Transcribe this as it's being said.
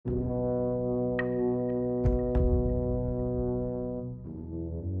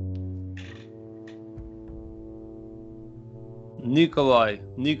Nikolai,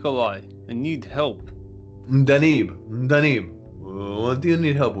 I need help. Danib, what do you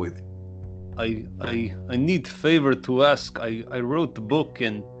need help with? I need favor to ask. I wrote a book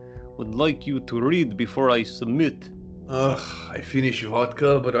and would like you to read before I submit. Ugh, I finished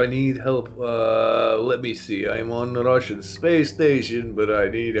vodka, but I need help. Let me see. I'm on the Russian space station, but I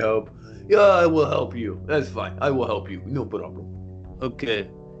need help. Yeah, I will help you. That's fine. I will help you. No problem. Okay,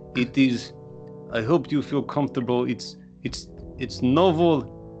 it is. I hope you feel comfortable. It's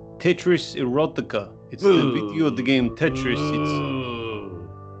novel Tetris erotica. It's the video the game Tetris.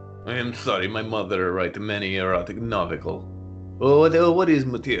 I am sorry, my mother write many erotic novel. What is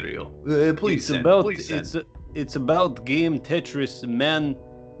material? Please It's send. about Please send. it's about game Tetris.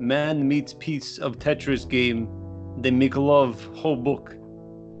 Man meets piece of Tetris game. They make love. Whole book.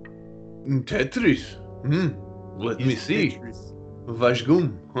 Tetris. Let me It's see. Tetris.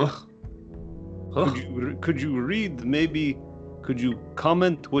 Vashgum. Huh. Could you read? Maybe could you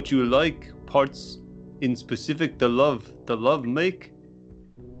comment what you like? Parts in specific. The love make.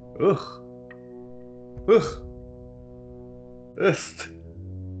 Ugh. Ugh.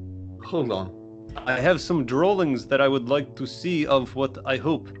 Hold on. I have some drawings that I would like to see of what I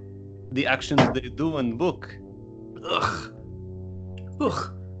hope the actions they do in book. Ugh.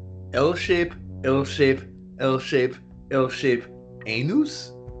 Ugh. L shape, L shape, L shape, L shape,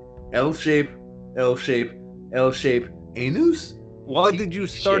 anus? L shape, L shape, L shape, anus? Why did you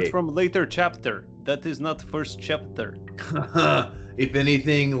start Shape. from later chapter? That is not first chapter. If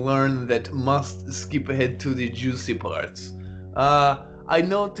anything, learn that must skip ahead to the juicy parts. I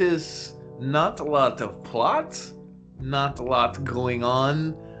notice not a lot of plot, not a lot going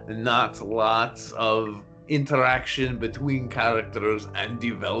on, not lots of interaction between characters and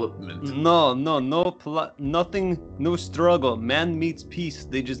development. No plot, nothing, no struggle. Man meets peace.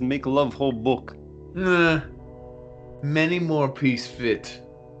 They just make love whole book. Many more piece fit.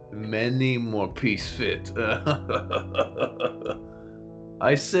 Many more piece fit.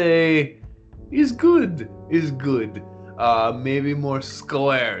 I say, is good. Maybe more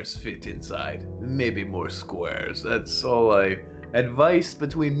squares fit inside. Maybe more squares. That's all I. Advice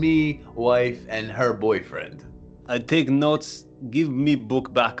between me, wife, and her boyfriend. I take notes. Give me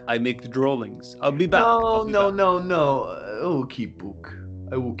book back. I make drawings. I'll be back. No, I'll be no, back. no, no. I will keep book.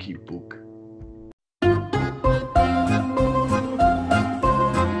 I will keep book.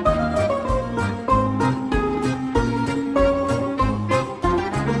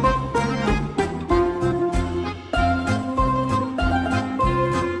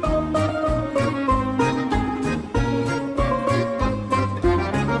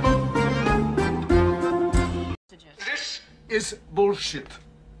 This is bullshit.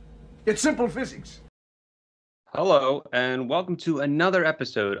 It's simple physics. Hello, and welcome to another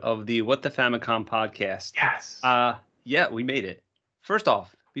episode of the What the Famicom podcast. Yes. Yeah, we made it. First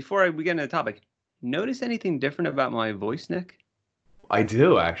off, before we get into the topic, notice anything different about my voice, Nick? I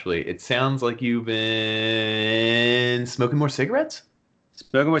do, actually. It sounds like you've been smoking more cigarettes?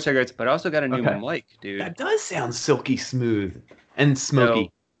 Smoking more cigarettes, but I also got a new Okay. mic, dude. That does sound silky smooth and smoky.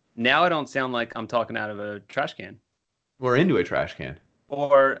 So now I don't sound like I'm talking out of a trash can. We're into a trash can.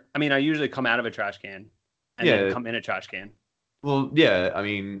 Or, I mean, I usually come out of a trash can and Yeah. then come in a trash can. Well, yeah, I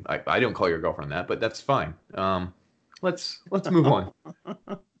mean, I don't call your girlfriend that, but that's fine. Let's move on.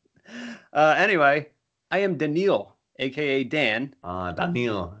 Anyway, I am Daniil, aka Dan.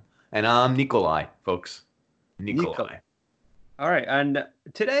 Daniil. And I'm Nikolai, folks. Nikolai. All right, and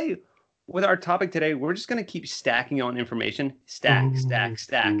today, with our topic today, we're just going to keep stacking on information. Stack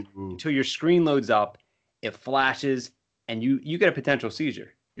Ooh. until your screen loads up, it flashes, and you get a potential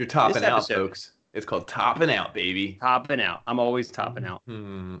seizure. You're topping This out, episode- folks. It's called topping out, baby. Topping out. I'm always topping out.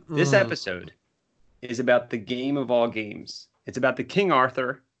 This episode is about the game of all games. It's about the King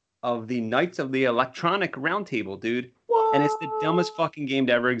Arthur of the Knights of the Electronic Round Table, dude. And it's the dumbest fucking game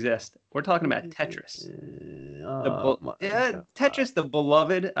to ever exist. We're talking about Tetris. Tetris, the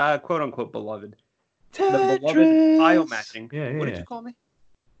beloved, quote unquote beloved. The beloved tile matching. Yeah, What yeah. did you call me?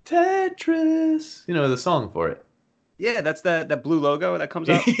 Tetris. You know the song for it. Yeah, that's that blue logo that comes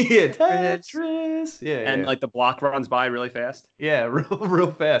up. Yeah, Tetris. Yeah, And yeah. like the block runs by really fast Yeah,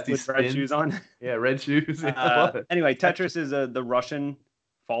 real fast. He with red spins. shoes on. Yeah, red shoes. Yeah, I love it. Anyway, Tetris is the Russian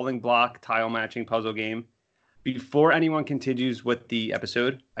falling block tile matching puzzle game. Before anyone continues with the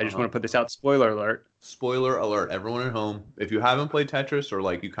episode, I just want to put this out. Spoiler alert. Spoiler alert, everyone at home. If you haven't played Tetris or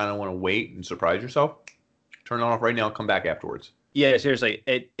like you kind of want to wait and surprise yourself, turn it off right now. Come back afterwards. Yeah, seriously,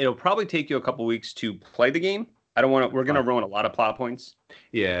 it'll probably take you a couple weeks to play the game. I don't want to. We're gonna ruin a lot of plot points.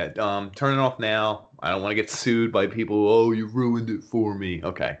 Yeah, turn it off now. I don't want to get sued by people. Oh, you ruined it for me.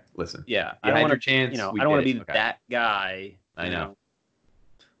 Okay, listen. Yeah, You I don't had want your to. chance. You know, we I don't want did to be it. Okay. that guy I know. know?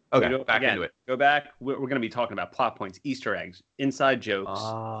 Okay, back into it. Go back. We're going to be talking about plot points, Easter eggs, inside jokes.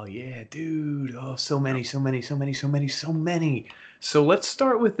 Oh, yeah, dude. Oh, so many. So let's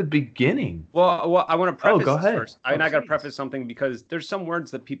start with the beginning. Well, I want to preface go this ahead. first. I got to preface something because there's some words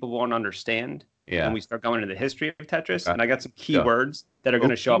that people won't understand when we start going into the history of Tetris, and I got some key words that are going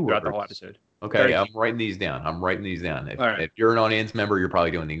to show up throughout the whole episode. Okay, I'm writing these down. If you're an audience member, you're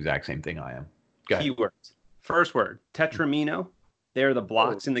probably doing the exact same thing I am. Keywords. First word, tetramino. They're the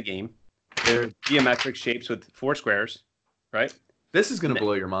blocks in the game. They're geometric shapes with 4 squares, right? This is going to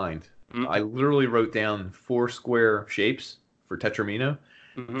blow your mind. Mm-hmm. I literally wrote down 4 square shapes for tetramino,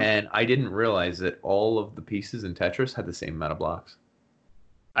 and I didn't realize that all of the pieces in Tetris had the same amount of blocks.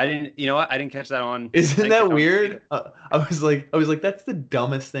 I didn't. You know what? I didn't catch that on. Isn't that weird? I was like, that's the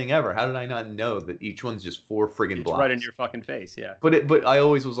dumbest thing ever. How did I not know that each one's just 4 friggin' blocks? Right in your fucking face, yeah. But I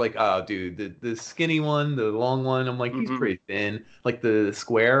always was like, oh, dude, the skinny one, the long one, I'm like, he's pretty thin. Like the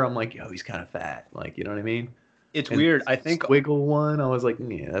square, I'm like, yo, he's kind of fat. Like, you know what I mean? It's weird. I think squiggle one, I was like,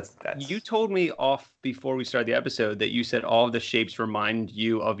 yeah, that's. You told me off before we started the episode that you said all of the shapes remind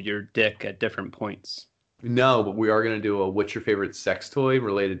you of your dick at different points. No, but we are going to do a what's your favorite sex toy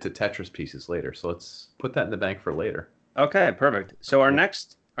related to Tetris pieces later. So let's put that in the bank for later. Okay, perfect. So our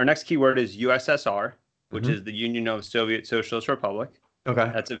next keyword is USSR, which is the Union of Soviet Socialist Republic.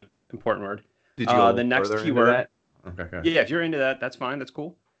 Okay. That's an important word. Did you go the next further keyword? Into that? Okay. Yeah, if you're into that, that's fine. That's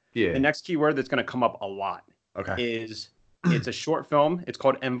cool. Yeah. The next keyword that's going to come up a lot is it's a short film. It's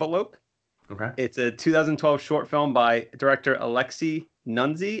called Envelope. Okay. It's a 2012 short film by director Alexei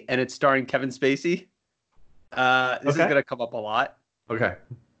Nunzi, and it's starring Kevin Spacey. This is going to come up a lot. Okay.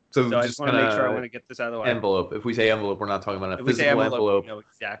 So I just want to make sure I want to get this out of the way. Envelope. If we say envelope, we're not talking about a physical envelope. You know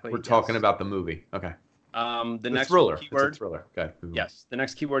exactly. We're talking about the movie. Okay. The next thriller. keyword. It's a thriller. Okay. Yes. The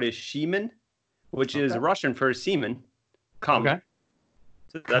next keyword is Sheeman, which is Russian for semen. Okay.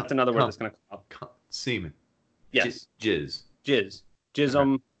 So that's another word that's going to come up. Semen. Yes. Jizz.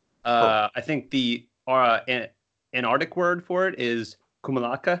 Jism. I think the Antarctic word for it is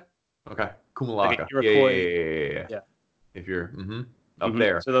kumalaka. Okay. Kumalaka. Like yeah. If you're up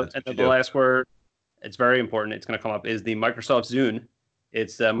there. So the last word, it's very important. It's going to come up is the Microsoft Zune.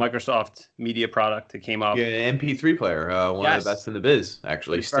 It's a Microsoft media product that came up. Yeah, MP3 player. One of the best in the biz,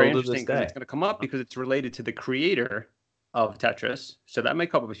 actually. It's very interesting because it's going to come up because it's related to the creator of Tetris. So that may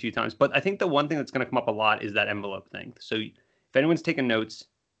come up a few times. But I think the one thing that's going to come up a lot is that envelope thing. So if anyone's taking notes,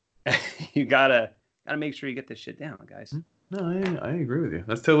 you gotta make sure you get this shit down, guys. No, I agree with you.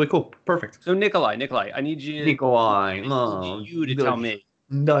 That's totally cool. Perfect. So Nikolai, I need you. Nikolai, you to tell me.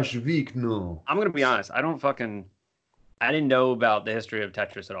 No. I'm gonna be honest. I didn't know about the history of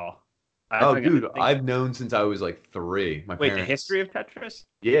Tetris at all. I've known since I was like 3. The history of Tetris?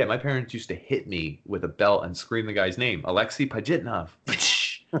 Yeah, my parents used to hit me with a belt and scream the guy's name, Alexei Pajitnov.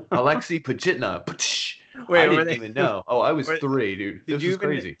 Alexei Pajitnov. I didn't even know. Oh, I was 3, dude. This was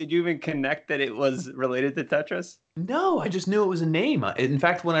crazy. Did you even connect that it was related to Tetris? No, I just knew it was a name. In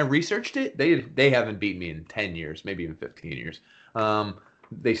fact, when I researched it, they haven't beat me in 10 years, maybe even 15 years.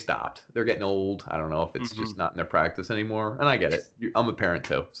 They stopped. They're getting old. I don't know if it's just not in their practice anymore. And I get it. I'm a parent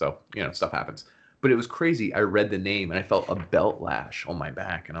too, so stuff happens. But it was crazy. I read the name and I felt a belt lash on my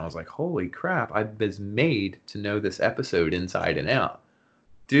back, and I was like, "Holy crap! I was made to know this episode inside and out."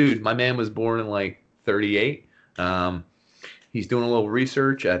 Dude, my man was born in like 38. He's doing a little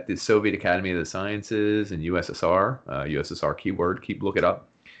research at the Soviet Academy of the Sciences in USSR. USSR keyword. Look it up.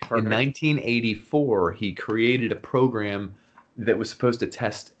 Perfect. In 1984, he created a program that was supposed to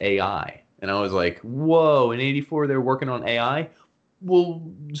test AI. And I was like, whoa, in 84 they were working on AI? Well,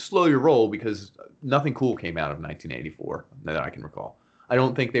 slow your roll because nothing cool came out of 1984 that I can recall. I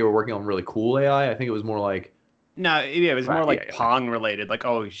don't think they were working on really cool AI. I think it was more like... No, yeah, it was more like Pong related. Like,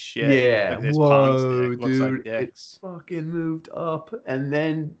 oh shit. Yeah, like whoa, dude, it fucking moved up and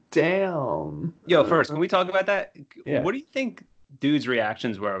then down. Yo, first, can we talk about that? Yeah. What do you think dudes'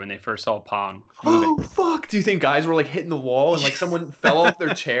 reactions were when they first saw Pong moving? Oh fuck! Do you think guys were like hitting the wall and like someone fell off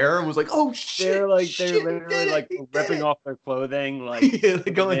their chair and was like, "Oh shit!" They're literally like ripping off their clothing, like yeah,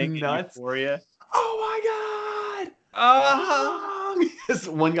 they're going nuts for you. Oh my god! Yes,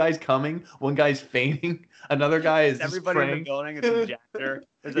 one guy's coming, one guy's fainting, another guy is everybody praying. In the building. It's a janitor.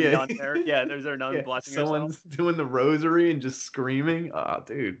 There's a nun there. Yeah, there's their nun blessing herself. Someone's doing the rosary and just screaming. Oh,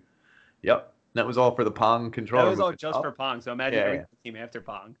 dude. Yep. That was all for the Pong controller. That was all just for Pong. So imagine everyone came after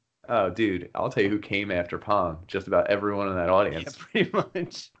Pong. Oh, dude. I'll tell you who came after Pong. Just about everyone in that audience. Yeah, pretty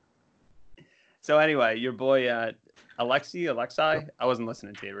much. So anyway, your boy Alexei. I wasn't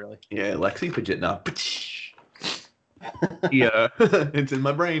listening to you really. Yeah, Alexei Pajitnov. Yeah, it's in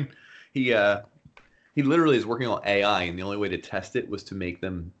my brain. He He literally is working on AI, and the only way to test it was to make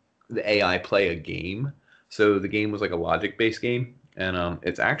the AI play a game. So the game was like a logic-based game, and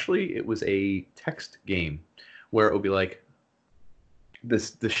it was a text game where it would be like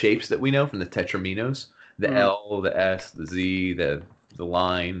the shapes that we know from the Tetraminos, the L, the S, the Z, the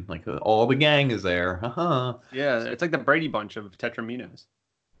line, like all the gang is there. Haha. Yeah, it's like the Brady Bunch of Tetraminos.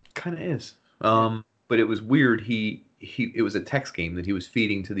 Kind of is. But it was weird. It was a text game that he was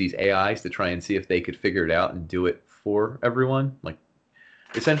feeding to these AIs to try and see if they could figure it out and do it for everyone. Like,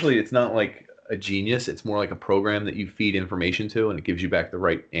 essentially, it's not like a genius. It's more like a program that you feed information to, and it gives you back the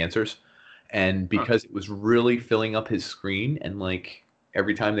right answers. And because it was really filling up his screen, and like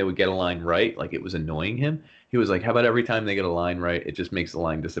every time they would get a line right, like it was annoying him, he was like, how about every time they get a line right, it just makes the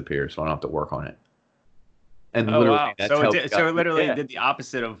line disappear, so I don't have to work on it. And literally, that's so how it literally did the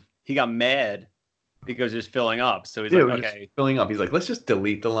opposite of, he got mad because it's filling up. So he's like, okay. Filling up. He's like, let's just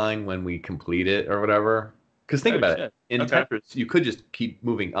delete the line when we complete it or whatever. Because think about it. In Tetris, you could just keep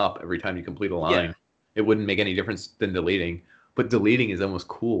moving up every time you complete a line. Yeah. It wouldn't make any difference than deleting. But deleting is almost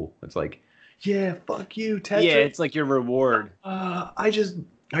cool. It's like, yeah, fuck you, Tetris. Yeah, it's like your reward. I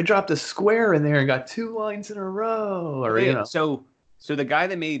dropped a square in there and got 2 lines in a row. Or, you know. So the guy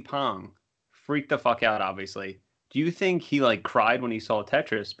that made Pong freaked the fuck out, obviously. Do you think he like cried when he saw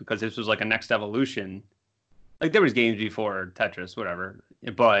Tetris because this was like a next evolution? Like there was games before Tetris, whatever,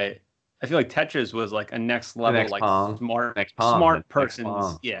 but I feel like Tetris was like a next level, next like Pong. smart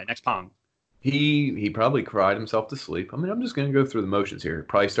person's next Pong. He probably cried himself to sleep. I mean, I'm just gonna go through the motions here.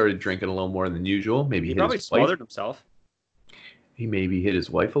 Probably started drinking a little more than usual. Maybe he probably smothered himself. He maybe hit his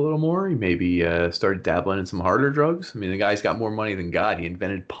wife a little more. He maybe started dabbling in some harder drugs. I mean, the guy's got more money than God. He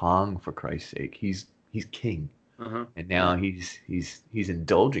invented Pong, for Christ's sake. He's king. And now he's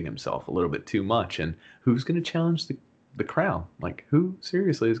indulging himself a little bit too much. And who's going to challenge the crown? Like, who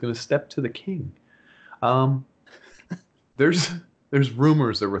seriously is going to step to the king? There's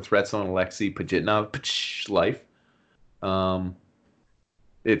rumors there were threats on Alexei Pajitnov's life.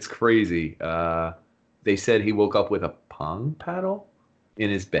 It's crazy. They said he woke up with a Pong paddle in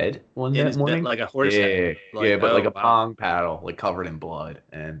his bed morning. Like a horse head. But like a Pong paddle, like covered in blood.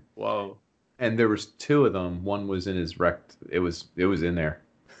 And whoa. And there was 2 of them. One was in his rect. It was in there.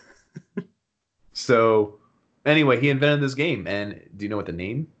 So, anyway, he invented this game. And do you know what the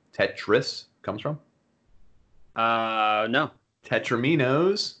name Tetris comes from? No.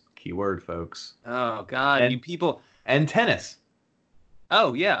 Tetraminos. Keyword, folks. Oh God, you people. And tennis.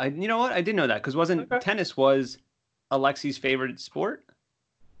 Oh yeah, you know what? I did know that because tennis was Alexei's favorite sport?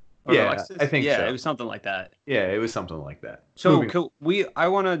 Or Alexis? I think so. Yeah, it was something like that. Yeah, it was something like that. So I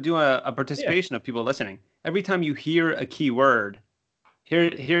want to do a participation of people listening. Every time you hear a key word,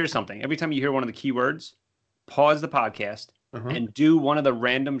 here's something. Every time you hear one of the key words, pause the podcast and do one of the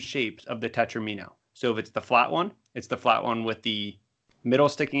random shapes of the Tetramino. So if it's the flat one, it's the flat one with the middle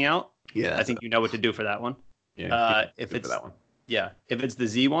sticking out. Yeah, I think you know what to do for that one. Yeah, if it's that one. Yeah, if it's the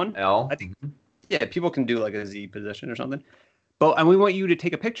Z one, L. I think people can do like a Z position or something. And we want you to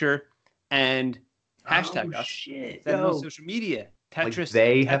take a picture and hashtag us. Shit, send on social media. Tetris. Like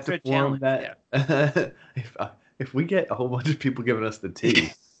they have to form that. Yeah. if we get a whole bunch of people giving us the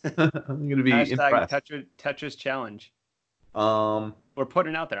tea, I'm gonna be impressed. Tetris challenge. We're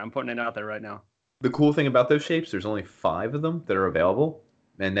putting it out there. I'm putting it out there right now. The cool thing about those shapes, there's only 5 of them that are available,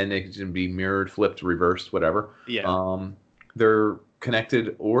 and then they can be mirrored, flipped, reversed, whatever. Yeah. They're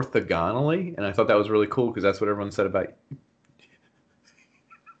connected orthogonally, and I thought that was really cool because that's what everyone said about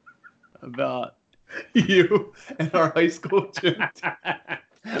you and our high school gym.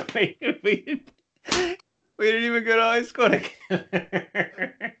 we didn't even go to high school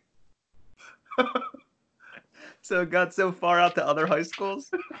together. So it got so far out to other high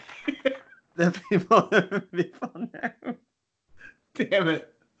schools that people know. Damn it.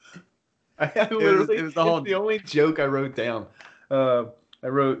 It was the only joke I wrote down. I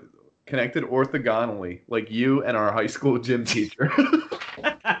wrote connected orthogonally, like you and our high school gym teacher.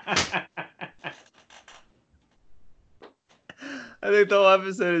 I think the whole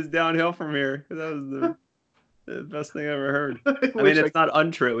episode is downhill from here. That was the best thing I ever heard. I mean, it's not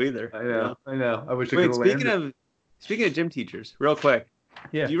untrue either. I know. I wish I could have landed. Speaking of gym teachers, real quick.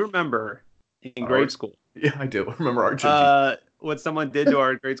 Yeah. Do you remember in grade school? Yeah, I do. I remember our gym teacher. What someone did to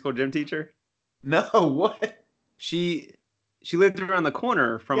our grade school gym teacher? No, what? She lived around the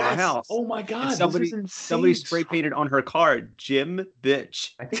corner from our house. Oh my God! Somebody spray painted on her car, "Gym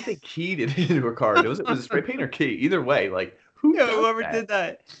bitch." I think they keyed it into her card. Was a spray paint or key? Either way, like whoever did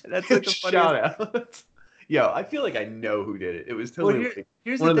that. That's like the funniest. Shout out. Yo, I feel like I know who did it. It was totally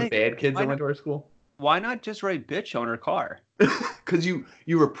one of the bad kids that went to our school. Why not just write bitch on her car? Because you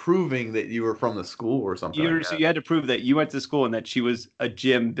were proving that you were from the school or something. So you had to prove that you went to school and that she was a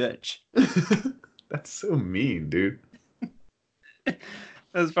gym bitch. That's so mean, dude.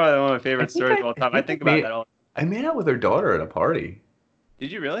 That's probably one of my favorite stories of all time. I think about that all. I made out with her daughter at a party.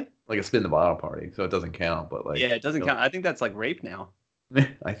 Did you really? Like a spin the bottle party, so it doesn't count. But like, yeah, it doesn't count. I think that's like rape now.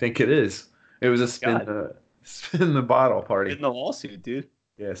 I think it is. It was a spin the bottle party. In the lawsuit, dude.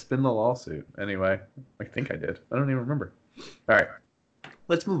 Yeah, spin the lawsuit. Anyway, I think I did. I don't even remember. All right,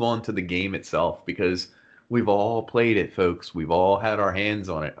 let's move on to the game itself because we've all played it, folks. We've all had our hands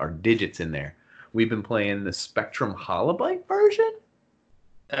on it, our digits in there. We've been playing the Spectrum Holobyte version.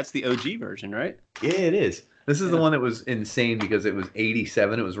 That's the OG version, right? Yeah, it is. This is the one that was insane because it was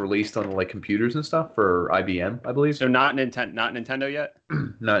 87. It was released on like computers and stuff for IBM, I believe. So not Nintendo yet?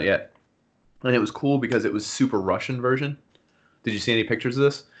 Not yet. And it was cool because it was super Russian version. Did you see any pictures of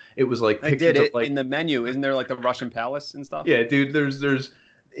this? It was like pictures I did it like, in the menu. Isn't there like the Russian palace and stuff? Yeah, dude. There's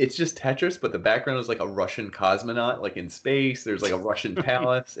it's just Tetris, but the background is like a Russian cosmonaut, like in space. There's like a Russian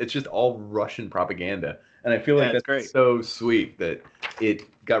palace. It's just all Russian propaganda. And I feel like that's great. So sweet that it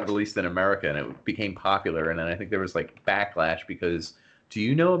got released in America and it became popular. And then I think there was like backlash because do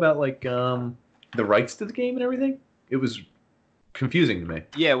you know about like the rights to the game and everything? It was confusing to me.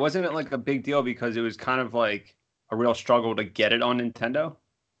 Yeah, wasn't it like a big deal because it was kind of like a real struggle to get it on Nintendo?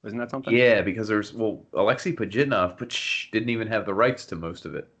 Wasn't that something? Yeah, because Alexei Pajitnov didn't even have the rights to most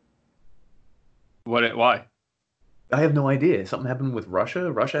of it. Why? I have no idea. Something happened with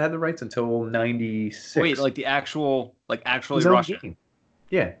Russia. Russia had the rights until 96. Wait, like actually Russia? Game.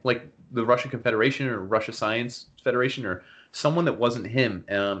 Yeah, like the Russian Confederation or Russia Science Federation or someone that wasn't him.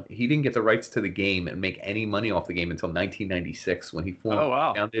 He didn't get the rights to the game and make any money off the game until 1996 when he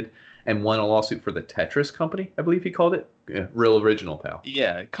founded and won a lawsuit for the Tetris company, I believe he called it. Yeah, real original, pal.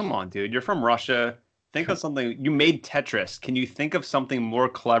 Yeah, come on, dude. You're from Russia. Think of something. You made Tetris. Can you think of something more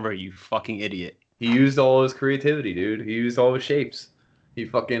clever, you fucking idiot? He used all his creativity, dude. He used all his shapes. He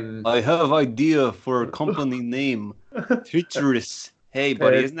fucking... I have idea for a company name. Tetris. Hey,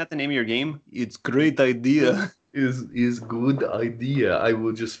 buddy, isn't that the name of your game? It's great idea. Is good idea. I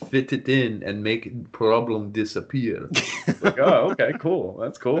will just fit it in and make problem disappear. Like, oh, okay, cool.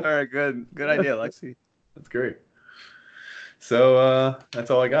 That's cool. All right, good idea, Lexi. That's great. So that's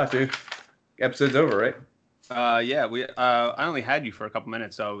all I got, dude. Episode's over, right? Yeah. I only had you for a couple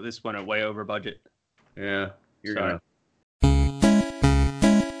minutes, so this went way over budget. Yeah, you're Sorry.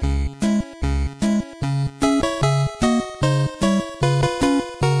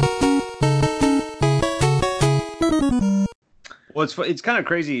 Well, it's kind of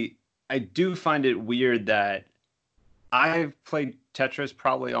crazy. I do find it weird that I've played Tetris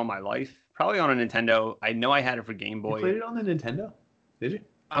probably all my life, probably on a Nintendo. I know I had it for Game Boy. You played it on the Nintendo? Did you?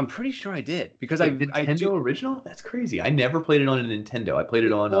 I'm pretty sure I did because Nintendo original. That's crazy. I never played it on a Nintendo. I played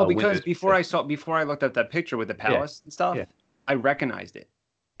it on. Well, because before I looked at that picture with the palace and stuff, I recognized it.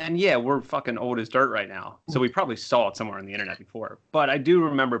 And yeah, we're fucking old as dirt right now, so we probably saw it somewhere on the internet before. But I do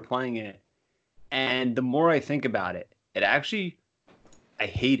remember playing it, and the more I think about it, I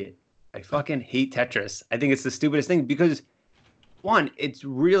hate it. I fucking hate Tetris. I think it's the stupidest thing because, one, it's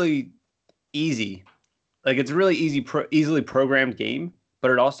really easy. Like, it's a really easily programmed game. But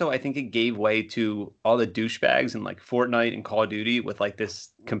it also, I think it gave way to all the douchebags in like Fortnite and Call of Duty with like this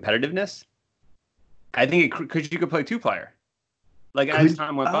competitiveness. I think because you could play 2-player. Like as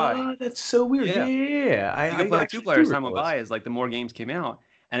time went by. Oh, that's so weird. Yeah. I could play 2-player as time went by as like the more games came out.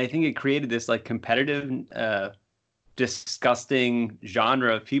 And I think it created this like competitive, disgusting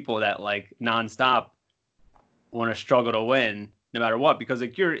genre of people that like nonstop want to struggle to win no matter what. Because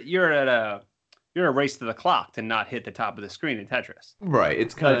like you're a race to the clock to not hit the top of the screen in Tetris. Right.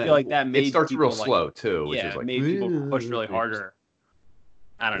 It's kind of. I feel like that made it starts real slow too. Which is like, made people push really harder.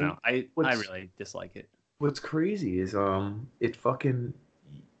 I don't know. I really dislike it. What's crazy is it's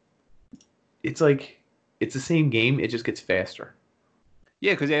like it's the same game. It just gets faster.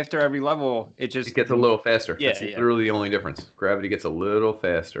 Yeah, because after every level, it gets a little faster. Yeah, that's literally the only difference. Gravity gets a little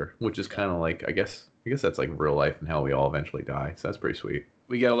faster, which is kind of like I guess that's like real life and how we all eventually die. So that's pretty sweet.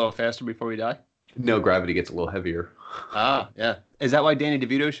 We get a little faster before we die. No, gravity gets a little heavier. Ah, yeah. Is that why Danny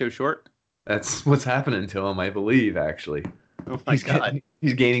DeVito's so short? That's what's happening to him, I believe, actually. Oh my God.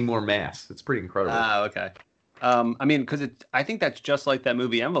 He's gaining more mass. It's pretty incredible. Ah, okay. I mean, because I think that's just like that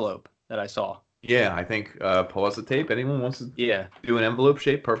movie Envelope that I saw. Yeah, I think pause the tape. Anyone wants to do an envelope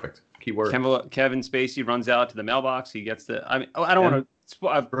shape? Perfect. Keyword. Kevin Spacey runs out to the mailbox. He gets the... I don't want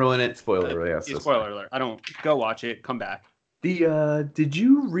to... Ruin it. Spoiler. Yes. Spoiler alert. I don't... Go watch it. Come back. Did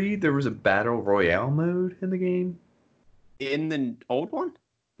you read there was a battle royale mode in the game? In the old one?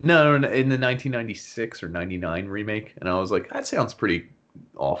 No, in the 1996 or 99 remake, and I was like, that sounds pretty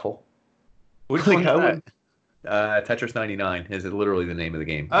awful. Which Like, one I is would. that? Tetris 99 is literally the name of the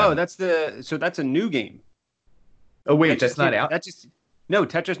game. Oh, that's a new game. Oh wait, That that's just not came, out. that just no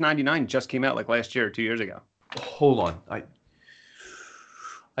Tetris 99 just came out like last year or 2 years ago. Hold on,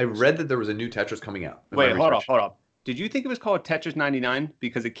 I read that there was a new Tetris coming out. in my Wait, research. hold up. Did you think it was called Tetris 99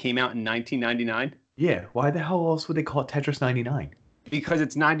 because it came out in 1999? Yeah, why the hell else would they call it Tetris 99? Because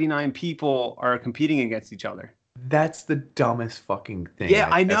it's 99 people are competing against each other. That's the dumbest fucking thing. Yeah,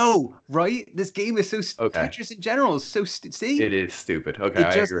 I know, right? This game is so Okay. Tetris in general is so see. It is stupid. Okay,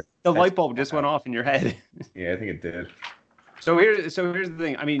 I agree. The light bulb just went off in your head. Yeah, I think it did. So here's the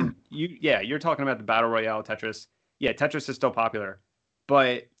thing. I mean, you're talking about the battle royale Tetris. Yeah, Tetris is still popular,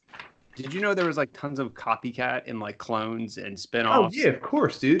 but did you know there was like tons of copycat and like clones and Oh spin-offs? yeah, of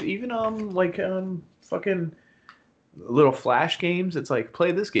course, dude. Even fucking little flash games. It's like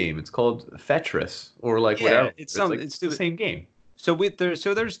play this game. It's called Fetris or like Yeah, whatever. it's like it's the stupid. same game. So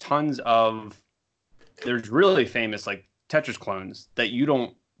there's tons of there's really famous like Tetris clones that you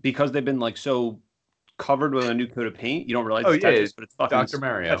don't because they've been like so covered with a new coat of paint, you don't realize Oh it's yeah, Tetris, but it's fucking Dr.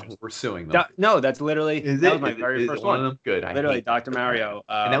 Mario. Tetris. We're suing them. No, that's literally Is that it? was my very Is first it one one. of them? Good. I Literally, hate Dr. Mario.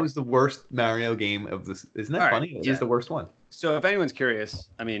 and that was the worst Mario game of this. Isn't that All right, funny? It yeah. is the worst one. So if anyone's curious,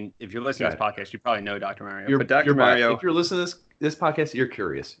 I mean, if you're listening to this podcast, you probably know Dr. Mario. You're, but Dr. you're biased. Mario, If you're listening to this podcast, you're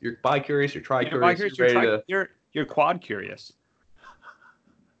curious. You're bi-curious. You're tri-curious. you're quad curious.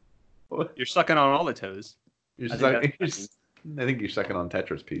 What? You're sucking on all the toes. You're I suck- think you're that's s- I think you're sucking on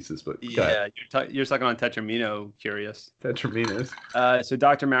Tetris pieces, but Yeah, you're sucking on Tetramino curious. Tetraminos. So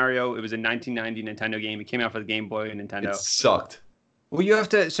Dr. Mario, it was a 1990 Nintendo game. It came out for the Game Boy and Nintendo. It sucked. Well, you have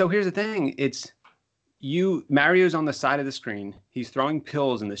to. So here's the thing: Mario's on the side of the screen. He's throwing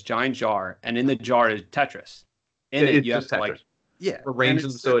pills in this giant jar, and in the jar is Tetris. In it, It's you have just to Tetris. and Arrange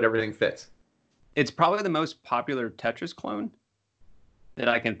them so that everything fits. it's probably the most popular Tetris clone that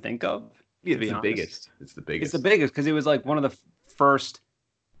I can think of. Yeah, to be it's the honest. biggest. It's the biggest. It's the biggest because it was like one of the first.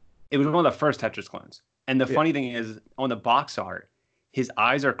 It was one of the first Tetris clones. And the funny thing is, on the box art, his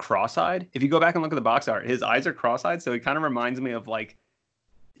eyes are cross-eyed. If you go back and look at the box art, his eyes are cross-eyed. So it kind of reminds me of like,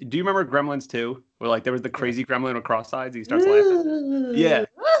 do you remember Gremlins 2? Where like there was the crazy gremlin with cross-eyes. He starts laughing. Yeah,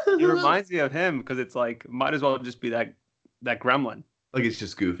 it reminds me of him because it's like might as well just be that gremlin. Like it's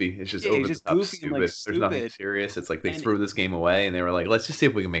just goofy. It's just Yeah, over it's the just top goofy and, stupid. like, There's nothing stupid. serious. It's like they And- threw this game away and they were like, let's just see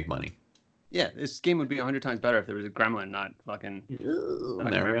if we can make money. Yeah, this game would be 100 times better if there was a gremlin, not fucking.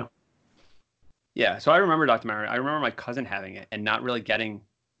 Mario. Yeah, so I remember Dr. Mario. I remember my cousin having it and not really getting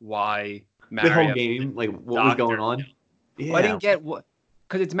why Mario. The whole game, like what was going on? Yeah. Well, I didn't get what,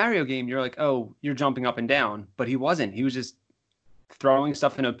 because it's Mario game. You're like, oh, you're jumping up and down, but he wasn't. He was just throwing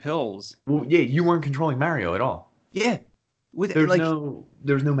stuff into pills. Well, yeah, you weren't controlling Mario at all. Yeah, with There's like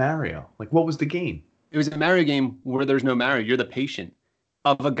there's no Mario. Like what was the game? it was a Mario game where there's no Mario. You're the patient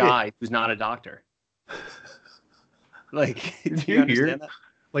of a guy who's not a doctor. Like, do Do you you understand hear? that?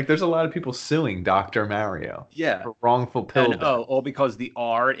 Like there's a lot of people suing Dr. Mario Yeah. for wrongful pill. And, all because the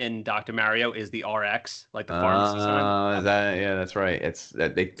R in Dr. Mario is the RX, like the pharmacy sign. Yeah, that's right. It's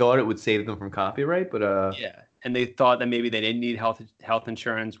that they thought it would save them from copyright, but Yeah, and they thought that maybe they didn't need health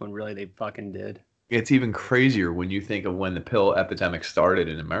insurance when really they fucking did. it's even crazier when you think of when the pill epidemic started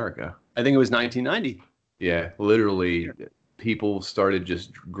in America. I think it was 1990. Yeah, literally, people started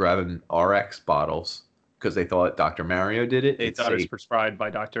just grabbing RX bottles because they thought Dr. Mario did it. They It's thought it was safe. prescribed by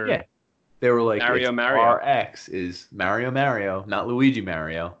Dr. Yeah. They were like, Mario. RX is Mario, not Luigi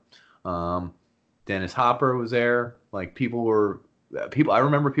Mario. Dennis Hopper was there. Like people. I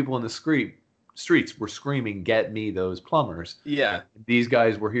remember people in the streets were screaming, "Get me those plumbers!" Yeah, These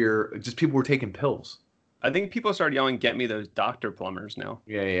guys were here. Just people were taking pills. I think people started yelling, "Get me those doctor plumbers!" now.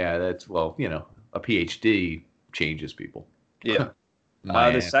 Yeah. That's a PhD changes people. Yeah. My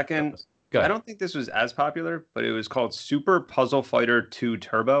The ass. second, Go I ahead. don't think this was as popular, but it was called Super Puzzle Fighter 2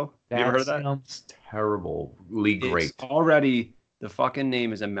 Turbo. Have you ever heard of that? Sounds terribly great. It's already the fucking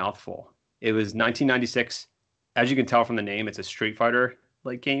name is a mouthful. It was 1996. As you can tell from the name, it's a Street Fighter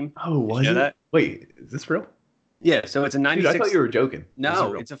like game. Oh, was you know it? that? Wait, is this real? Yeah, so it's a Dude, 96. I thought you were joking. This is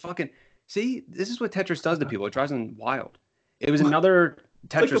No, real. it's a fucking. See, this is what Tetris does to people. It drives them wild. It was another like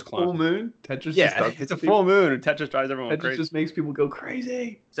Tetris a full clone. moon. Tetris. just Yeah, does it's a it to full moon, and Tetris drives everyone people. Tetris crazy. just makes people go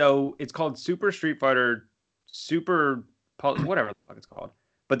crazy. So it's called Super Street Fighter, whatever the fuck it's called.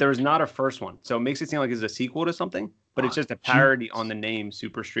 But there was not a first one, so it makes it seem like it's a sequel to something. But it's just a parody on the name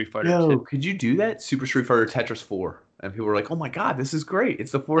Super Street Fighter. Yo, 2. could you do that? Super Street Fighter Tetris 4. And people were like, oh my god, this is great.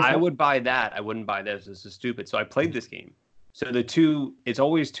 It's the fourth I one. would buy that. I wouldn't buy this. This is stupid. So I played this game. So it's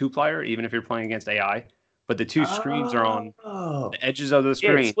always 2-player, even if you're playing against AI. but the two screens are on Oh. the edges of the Yeah,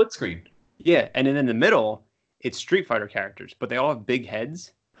 screen. it's split screen. Yeah, and then in the middle, it's Street Fighter characters, but they all have big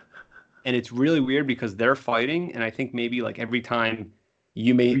heads. And it's really weird because they're fighting, and I think maybe like every time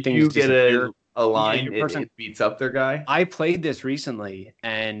you made things You get disappear, a line, your person- it beats up their guy. I played this recently,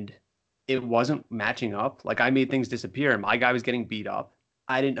 and it wasn't matching up. Like I made things disappear, and my guy was getting beat up.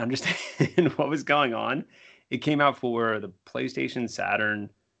 I didn't understand what was going on. It came out for the PlayStation, Saturn.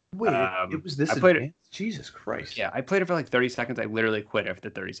 Wait, it was this I played advanced? Jesus Christ. Yeah, I played it for like 30 seconds. I literally quit after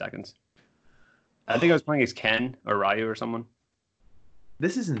 30 seconds. I think I was playing as Ken or Ryu or someone.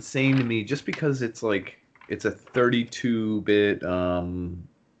 This is insane to me just because it's like it's a 32-bit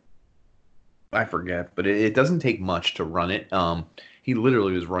I forget, but it doesn't take much to run it. He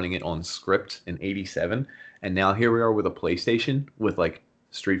literally was running it on script in 87, and now here we are with a PlayStation with like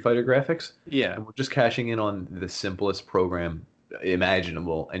Street Fighter graphics. Yeah. And we're just cashing in on the simplest program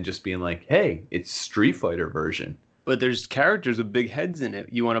imaginable and just being like, hey, it's Street Fighter version. But there's characters with big heads in it.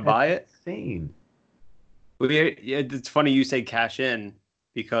 You want to buy it? Insane. Well, yeah, it's funny you say cash in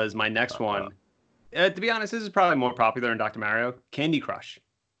because my next one, to be honest, this is probably more popular than Dr. Mario. Candy Crush.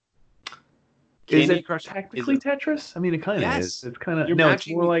 Is Candy it Crush technically Tetris? I mean, it kind of Yes. is. It's kind of You're no. It's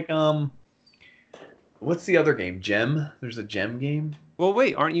matching- more like what's the other game? Gem. There's a Gem game. Well,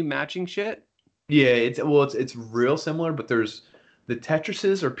 wait, aren't you matching shit? Yeah, it's real similar, but there's the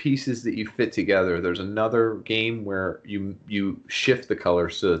Tetrises are pieces that you fit together. There's another game where you shift the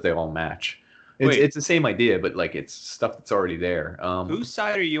colors so that they all match. It's the same idea, but like it's stuff that's already there. Whose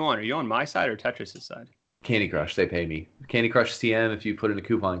side are you on? Are you on my side or Tetris' side? Candy Crush, they pay me. Candy Crush TM, if you put in a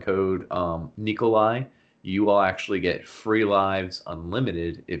coupon code Nikolai, you will actually get free lives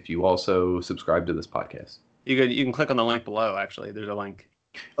unlimited if you also subscribe to this podcast. You can click on the link below, actually. There's a link.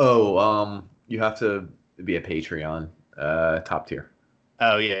 Oh, you have to be a Patreon top tier.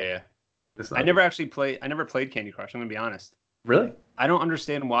 Oh, yeah. It's I not never played Candy Crush, I'm going to be honest. really. I don't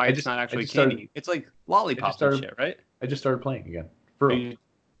understand why it's not actually candy. It's like lollipops and shit, right? I just started playing again. For real.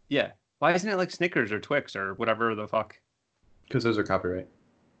 Yeah. Why isn't it like Snickers or Twix or whatever the fuck? Because those are copyright.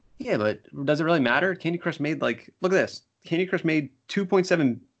 Yeah, but does it really matter? Candy Crush made like, look at this. Candy Crush made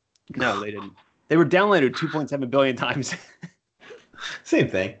 2.7. No, they didn't. They were downloaded 2.7 billion times. Same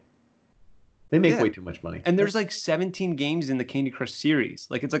thing. They make way too much money. And there's like 17 games in the Candy Crush series.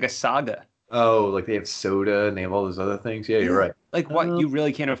 Like it's like a saga. Oh, like they have soda and they have all those other things. Yeah, you're right. Like what? You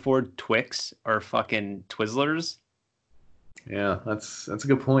really can't afford Twix or fucking Twizzlers? Yeah, that's a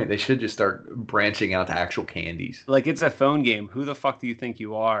good point. They should just start branching out to actual candies. Like it's a phone game. Who the fuck do you think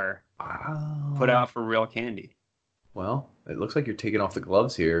you are? Oh. Put out for real candy. Well, it looks like you're taking off the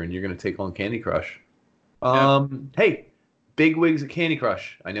gloves here, and you're going to take on Candy Crush. Yeah. Hey, big wigs at Candy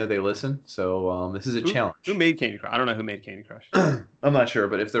Crush. I know they listen, so this is a challenge. Who made Candy Crush? I don't know who made Candy Crush. I'm not sure,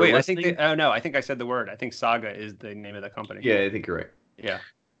 but if they're Wait, listening, I think I said the word. I think Saga is the name of the company. yeah, I think you're right. Yeah.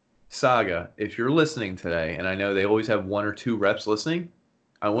 Saga, if you're listening today, and I know they always have 1 or 2 reps listening,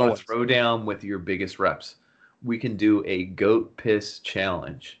 I want Always. to throw down with your biggest reps. We can do a goat piss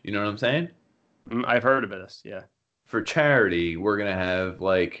challenge. You know what I'm saying? I've heard of this. Yeah. For charity, we're gonna have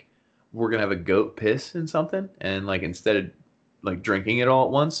a goat piss in something, and like instead of like drinking it all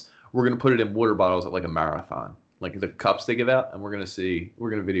at once, we're gonna put it in water bottles at like a marathon, like the cups they give out, and we're gonna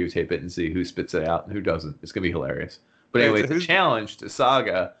videotape it and see who spits it out and who doesn't. It's gonna be hilarious. But Yeah, anyway, so the who's- challenge to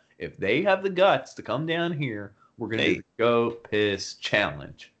Saga, if they have the guts to come down here, we're gonna do the goat piss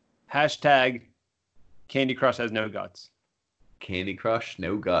challenge. Hashtag Candy Crush has no guts. Candy Crush,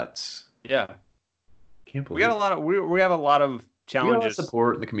 no guts. Yeah. Can't believe We got a lot of we have a lot of we got a lot of challenges.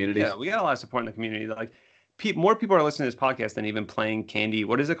 support in the community. Yeah, we got a lot of support in the community. Like more people are listening to this podcast than even playing Candy.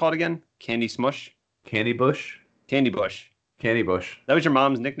 What is it called again? Candy Smush? Candy Bush. Candy Bush. Candy Bush. That was your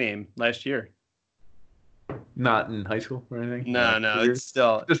mom's nickname last year. Not in high school or anything? No, it's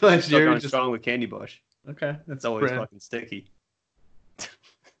still Just last still year. going Just, strong with Candy Bush. okay, that's It's always brand. fucking sticky.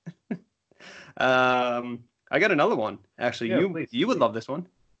 I got another one. Actually, Yeah, please. you would love this one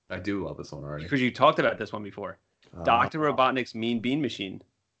I do love this one already. because you talked about this one before. Dr. Robotnik's Mean Bean Machine.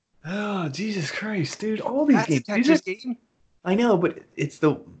 Oh, Jesus Christ, dude! All these That's a games. Tetris game. I know, but it's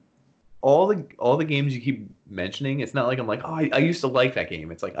all the games you keep mentioning. It's not like I'm like, oh, I used to like that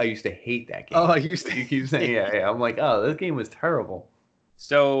game. It's like I used to hate that game. I used You keep saying, yeah. I'm like, oh, this game was terrible.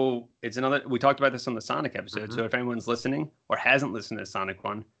 So it's another. We talked about this on the Sonic episode. Mhm. So if anyone's listening or hasn't listened to the Sonic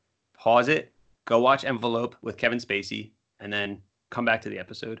one, pause it, go watch Envelope with Kevin Spacey, and then come back to the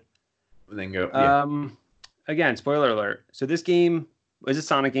episode. And then go, yeah. Again, spoiler alert. So this game was a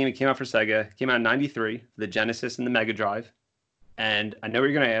Sonic game. It came out for Sega. It came out in '93, the Genesis and the Mega Drive. And I know what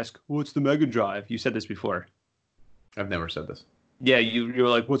you're gonna ask. What's the Mega Drive? You said this before. I've never said this. Yeah, you were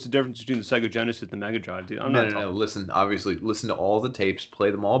like, what's the difference between the Sega Genesis and the Mega Drive, dude? I'm No, not no, no. talking. Listen, obviously, listen to all the tapes, play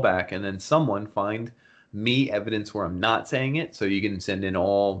them all back, and then someone find me evidence where I'm not saying it, so you can send in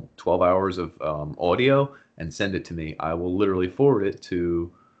all 12 hours of audio and send it to me. I will literally forward it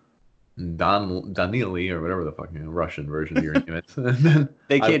to Danili or whatever the fucking Russian version of your name is. And then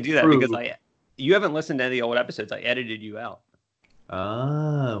They I can't do that prove- because you haven't listened to any of the old episodes. I edited you out.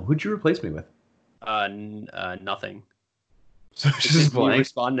 Who'd you replace me with? Nothing. So It's just just me blank.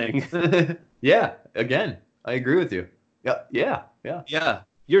 responding. Yeah, again, I agree with you. Yeah. Yeah,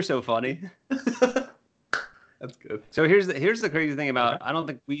 you're so funny. That's good. So here's the crazy thing about, I don't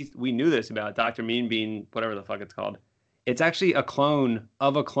think we knew this about Dr. Mean Bean, whatever the fuck it's called. It's actually a clone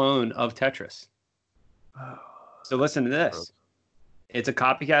of Tetris. So listen to this. It's a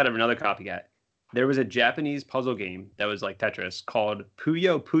copycat of another copycat. There was a Japanese puzzle game that was like Tetris called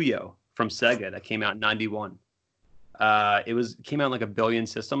Puyo Puyo from Sega that came out in 91. It came out in like 1 billion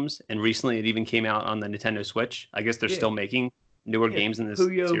systems, and recently it even came out on the Nintendo Switch. I guess they're still making newer games in this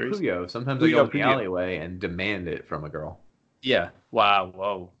series. Puyo. Sometimes I go in the Puyo. alleyway and demand it from a girl. Yeah. Wow.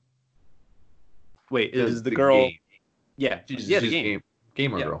 Whoa. Wait, is the girl? Game. Yeah. She's Yeah, the just game.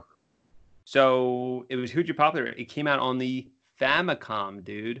 Gamer Yeah. girl. So it was hugely popular. It came out on the Famicom,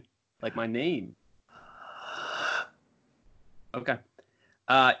 dude. Like my name. Okay.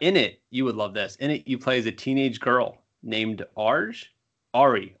 In it, you would love this. In it, you play as a teenage girl named Ari.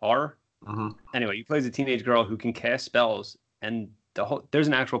 Mm-hmm. Anyway, you play as a teenage girl who can cast spells, and there's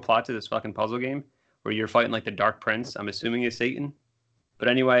an actual plot to this fucking puzzle game where you're fighting like the Dark Prince. I'm assuming is Satan. But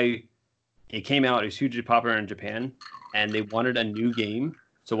anyway, it came out. It was hugely popular in Japan, and they wanted a new game.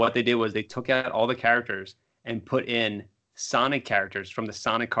 So what they did was they took out all the characters and put in Sonic characters from the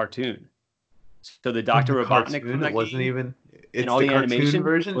Sonic cartoon. So the Dr. Robotnik from that wasn't game, even. It's all the the cartoon animation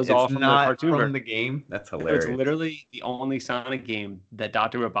version. was It's all from the not cartoon from version. the game. That's hilarious. It's literally the only Sonic game that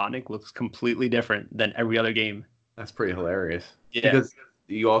Dr. Robotnik looks completely different than every other game. That's pretty hilarious. Yeah. Because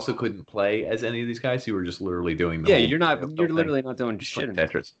you also couldn't play as any of these guys. You were just literally doing the Yeah, whole you're thing. literally not doing Just shit. like in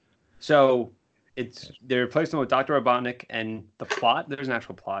it. Tetris. So they replaced him with Dr. Robotnik, and the plot, there's an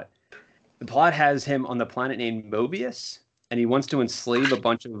actual plot. The plot has him on the planet named Mobius, and he wants to enslave a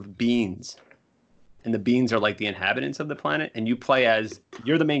bunch of beings. And the beings are like the inhabitants of the planet, and you play as,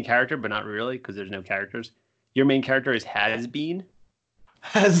 you're the main character, but not really, because there's no characters. Your main character is Has-Been.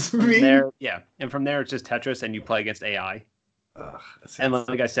 Yeah, and from there it's just Tetris, and you play against AI. And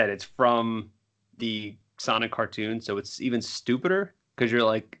like I said, it's from the Sonic cartoon, so it's even stupider, because you're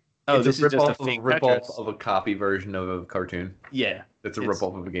like, oh, It's this is just a fake rip-off Tetris. of a copy version of a cartoon. Yeah. It's a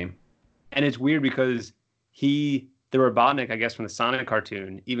rip-off of a game. And it's weird because the Robotnik, I guess, from the Sonic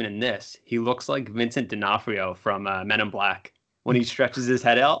cartoon, even in this, he looks like Vincent D'Onofrio from Men in Black when he stretches his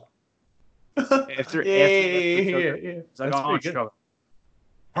head out. After Yeah. it's like, That's oh, pretty good. struggle.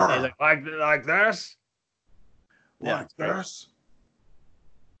 And he's like this. Like this?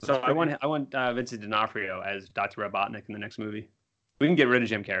 So I want Vincent D'Onofrio as Dr. Robotnik in the next movie. We can get rid of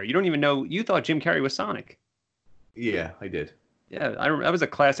Jim Carrey. You don't even know. You thought Jim Carrey was Sonic. Yeah, I did. Yeah, that was a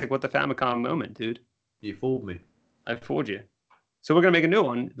classic What the Famicom moment, dude. You fooled me. I fooled you. So we're gonna make a new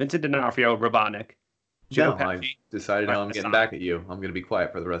one. Vincent D'Onofrio, Robotnik. Joe No, I Pesci. decided Right, I'm that's getting not- back at you. I'm going to be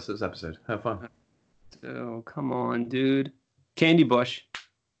quiet for the rest of this episode. Have fun. Oh, come on, dude. Candy Bush.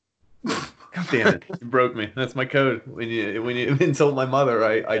 God damn it. You broke me. That's my code. When you insult my mother,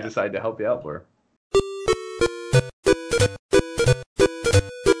 I decide to help you out for her.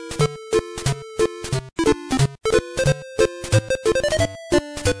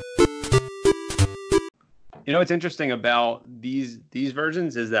 You know what's interesting about these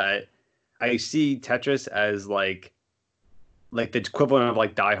versions is that I see Tetris as like the equivalent of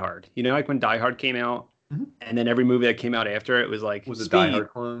like Die Hard. You know, like when Die Hard came out, Mhm. and then every movie that came out after it was like Was it Speed. Die Hard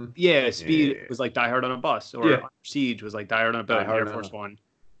clone? Yeah, Speed Yeah. was like Die Hard on a bus, or Yeah. Under Siege was like Die Hard on a boat, Die Hard Air on Force a- One,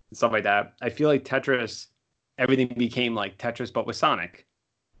 and stuff like that. I feel like Tetris, everything became like Tetris, but with Sonic,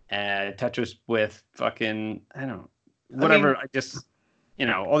 and Tetris with fucking whatever. I just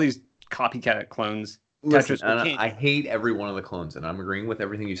all these copycat clones. Listen, Tetris and became- I hate every one of the clones, and I'm agreeing with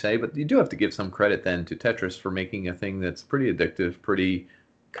everything you say, but you do have to give some credit then to Tetris for making a thing that's pretty addictive, pretty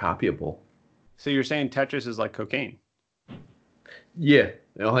copyable. So you're saying Tetris is like cocaine? Yeah,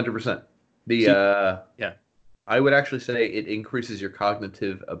 100%. Yeah. I would actually say it increases your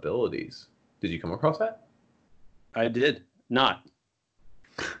cognitive abilities. Did you come across that? I did not.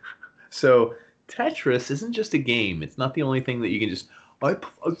 So Tetris isn't just a game. It's not the only thing that you can just. I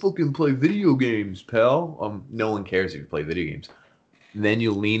fucking play video games, pal. No one cares if you play video games. Then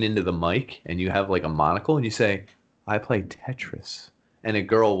you lean into the mic and you have like a monocle and you say, "I play Tetris," and a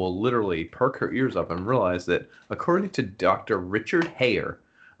girl will literally perk her ears up and realize that, according to Dr. Richard Hayer,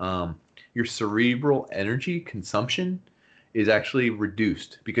 your cerebral energy consumption is actually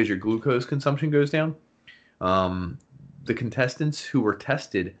reduced because your glucose consumption goes down. The contestants who were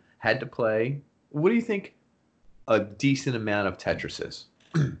tested had to play, what do you think a decent amount of Tetris is?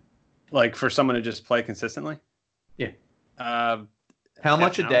 Like for someone to just play consistently? Yeah. How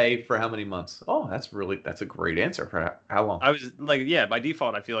much a day for how many months? Oh, that's a great answer. For how long? I was like, yeah, by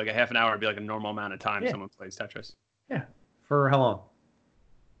default, I feel like a half an hour would be like a normal amount of time someone plays Tetris. Yeah. For how long?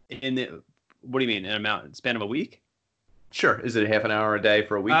 What do you mean? Span of a week? Sure. Is it half an hour a day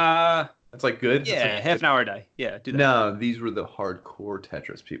for a week? That's like good. Yeah, half an hour a day. Yeah, do that. No, these were the hardcore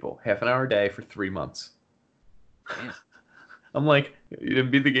Tetris people. Half an hour a day for 3 months. I'm like, you didn't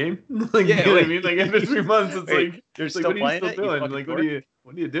beat the game? Like, yeah, you know what I mean? Like after 3 months, it's like you're it's still like, playing what are you still it? doing? Like,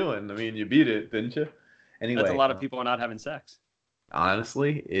 what are you doing? I mean, you beat it, didn't you? Anyway, that's a lot of people not having sex.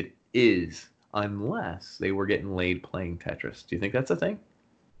 Honestly, it is, unless they were getting laid playing Tetris. Do you think that's a thing?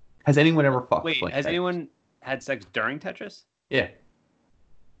 Has anyone ever fucked? Wait, has Tetris? anyone had sex during Tetris? Yeah.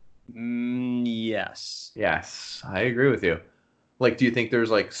 Yes. Yes, I agree with you. Like, do you think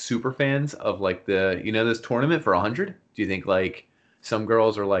there's like super fans of like this tournament for 100? Do you think like some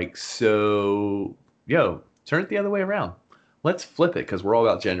girls are like, so, yo, turn it the other way around. Let's flip it because we're all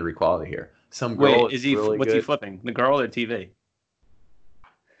about gender equality here. Some girl Wait, what's he flipping? The girl or TV?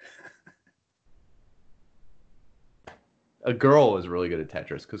 A girl is really good at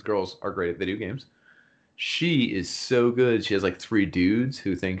Tetris because girls are great at video games. She is so good. She has like 3 dudes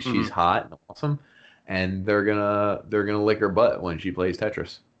who think she's hot and awesome, and they're gonna lick her butt when she plays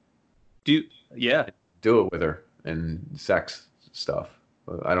Tetris. Do it with her and sex stuff.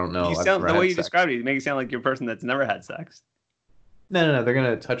 I don't know. The way you described it, you make it sound like you're a person that's never had sex. No. They're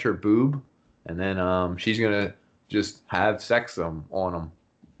gonna touch her boob, and then she's gonna just have sex on them,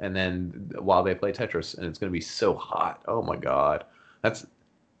 and then while they play Tetris, and it's gonna be so hot. Oh my god, that's.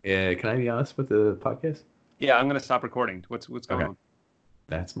 Can I be honest with the podcast? Yeah, I'm gonna stop recording. What's going on?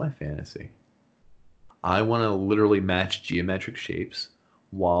 That's my fantasy. I want to literally match geometric shapes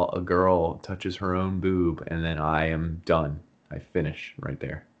while a girl touches her own boob, and then I am done. I finish right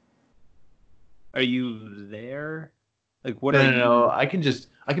there. Are you there? Like what? No. I can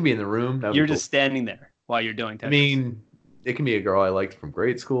be in the room. You're just standing there while you're doing Tetris. I mean, it can be a girl I liked from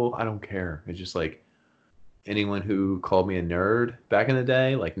grade school. I don't care. It's just like anyone who called me a nerd back in the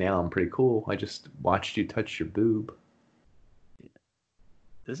day. Like now, I'm pretty cool. I just watched you touch your boob.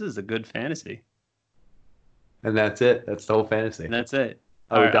 This is a good fantasy. And that's it. That's the whole fantasy. And that's it.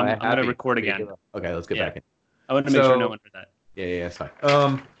 Oh, all right, I'm going to record again. Okay, let's get back in. I want to make sure no one heard that. Yeah, it's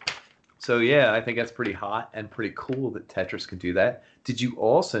fine. So yeah, I think that's pretty hot and pretty cool that Tetris can do that. Did you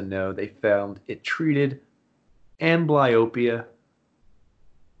also know they found it treated amblyopia?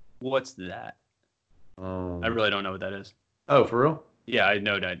 What's that? I really don't know what that is. Oh, for real? Yeah, I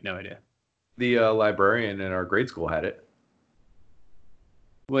know that. No idea. The librarian in our grade school had it.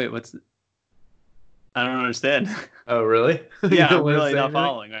 Wait, I don't understand. Oh, really? Yeah, I'm really not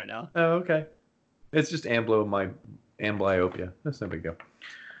following right now. Oh, okay. It's just amblyopia. That's no big deal.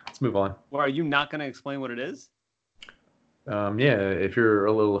 Let's move on. Well, are you not going to explain what it is? Yeah, if you're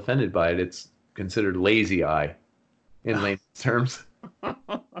a little offended by it, it's considered lazy eye in layman's terms.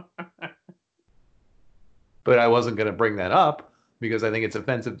 But I wasn't going to bring that up because I think it's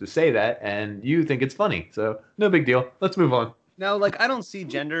offensive to say that, and you think it's funny. So no big deal. Let's move on. No, like I don't see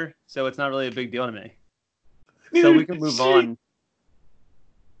gender, so it's not really a big deal to me. So we can move on.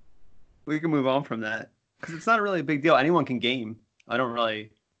 We can move on from that because it's not really a big deal. Anyone can game. I don't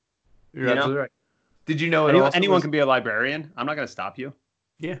really. You're absolutely right. Did you know anyone can be a librarian? I'm not going to stop you.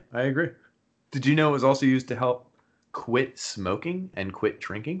 Yeah, I agree. Did you know it was also used to help quit smoking and quit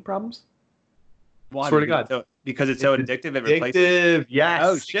drinking problems? Why? Swear to God. Because it's so addictive. It replaces. Yes.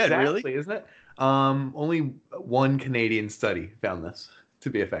 Oh shit! Exactly, really? Isn't it? Only one Canadian study found this to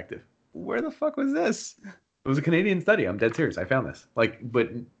be effective. Where the fuck was this? It was a Canadian study. I'm dead serious. I found this. But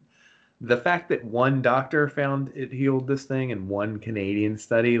the fact that one doctor found it healed this thing and one Canadian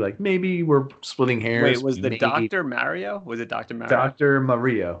study, maybe we're splitting hairs. Wait, was the Dr. Mario? Was it Dr. Mario? Dr.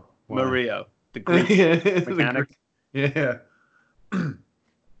 Mario. Wow. Mario, the Greek mechanic. Yeah.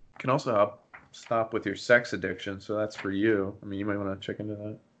 Can also help stop with your sex addiction, so that's for you. I mean, you might want to check into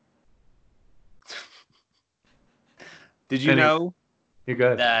that. Did you know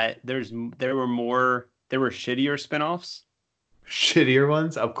that there were shittier spin-offs? Shittier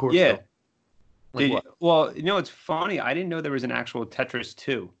ones? Of course. Yeah. What? Well, it's funny. I didn't know there was an actual Tetris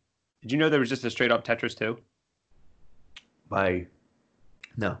 2. Did you know there was just a straight-up Tetris 2?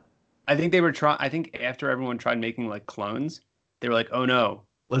 No. I think I think after everyone tried making clones, they were like, oh no,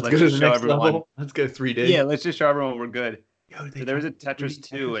 Let's let's go to just the show next everyone. level. Let's go 3D. Yeah, let's just show everyone we're good. Yo, So there was a Tetris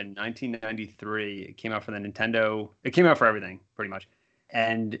 2 in 1993. It came out for the Nintendo. It came out for everything, pretty much.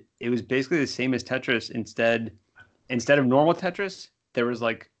 And it was basically the same as Tetris. Instead of normal Tetris, there was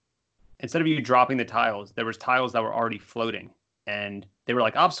like, instead of you dropping the tiles, there was tiles that were already floating. And they were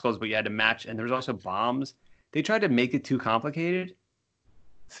like obstacles, but you had to match. And there was also bombs. They tried to make it too complicated.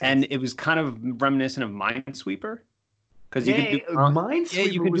 And it was kind of reminiscent of Minesweeper. Because you could do Minesweeper. Yeah,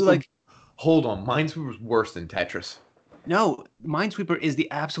 you could do like. Hold on, Minesweeper was worse than Tetris. No, Minesweeper is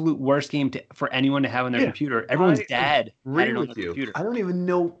the absolute worst game for anyone to have on their computer. Everyone's dad had it on their computer. I don't even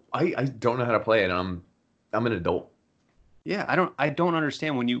know. I don't know how to play it. I'm an adult. Yeah, I don't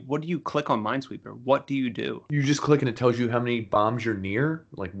understand what do you click on Minesweeper? What do you do? You just click and it tells you how many bombs you're near,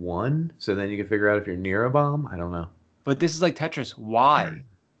 like 1. So then you can figure out if you're near a bomb. I don't know. But this is like Tetris. Why?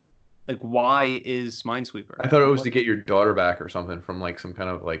 Like, why is Minesweeper? I thought it was to get your daughter back or something from like some kind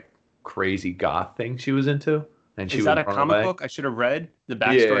of like crazy goth thing she was into. And she is that a comic book I should have read? The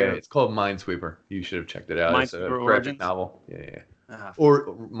backstory? Yeah, it's called Minesweeper. You should have checked it out. It's a graphic Origins? novel. Yeah.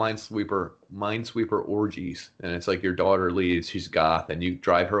 Or Minesweeper Orgies. And it's like your daughter leaves, she's goth, and you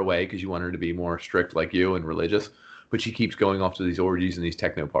drive her away because you want her to be more strict like you and religious. But she keeps going off to these orgies and these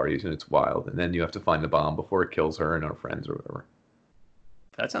techno parties, and it's wild. And then you have to find the bomb before it kills her and her friends or whatever.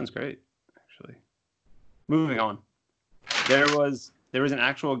 That sounds great, actually. Moving on. There was an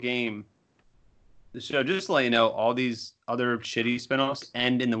actual game. So just to let you know, all these other shitty spinoffs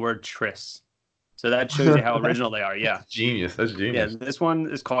end in the word Tris. So that shows you how original they are. Yeah. That's genius. That's genius. Yeah, this one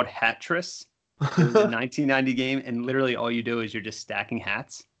is called Hatris. It was a 1990 game, and literally all you do is you're just stacking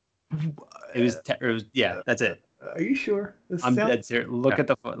hats. It was yeah, that's it. Are you sure? I'm dead serious. Look it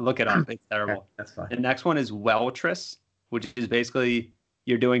up. It's terrible. Okay, that's fine. The next one is Welltris, which is basically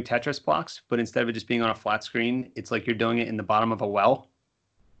you're doing Tetris blocks, but instead of it just being on a flat screen, it's like you're doing it in the bottom of a well.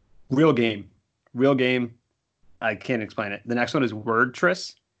 Real game. I can't explain it. The next one is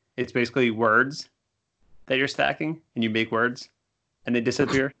Wordtris. It's basically words that you're stacking, and you make words, and they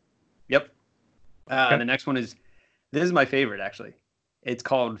disappear. Yep. Okay. The next one is, this is my favorite, actually. It's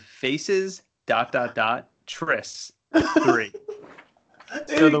called Faces ... Tris 3.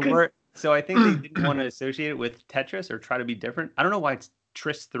 So I think they didn't want to associate it with Tetris or try to be different. I don't know why it's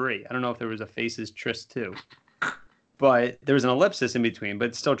Tris 3. I don't know if there was a Faces Tris 2. But there's an ellipsis in between, but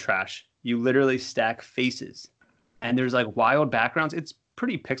it's still trash. You literally stack faces. And there's like wild backgrounds. It's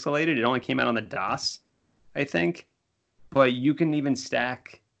pretty pixelated. It only came out on the DOS, I think. But you can even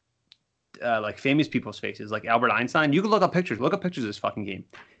stack like famous people's faces, like Albert Einstein. You can look up pictures. Look up pictures of this fucking game.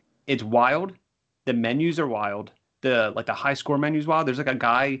 It's wild. The menus are wild. The high score menu's wild. There's like a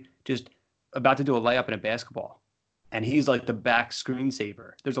guy just about to do a layup in a basketball. And he's like the back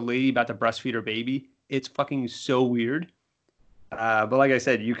screensaver. There's a lady about to breastfeed her baby. It's fucking so weird. But like I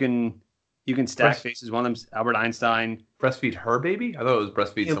said, you can stack faces. One of them's Albert Einstein. Breastfeed her baby? I thought it was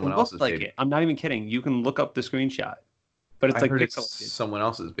breastfeed someone else's baby. I'm not even kidding. You can look up the screenshot. But it's like it's someone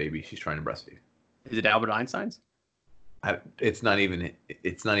else's baby she's trying to breastfeed. Is it Albert Einstein's? It's not even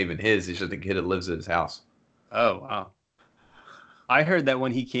his. It's just a kid that lives at his house. Oh, wow. I heard that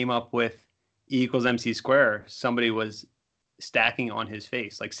when he came up with E = MC squared, somebody was stacking on his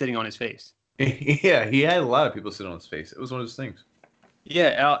face, like sitting on his face. Yeah, he had a lot of people sit on his face. It was one of those things.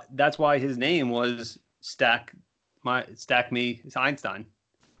 Yeah, that's why his name was Stack Me Einstein.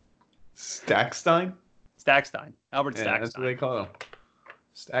 Stackstein? Stackstein. Albert Stackstein. That's what they call him.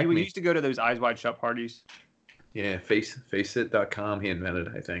 He used to go to those Eyes Wide Shut parties. Yeah, Faceit.com he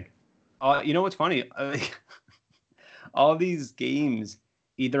invented, I think. You know what's funny? All these games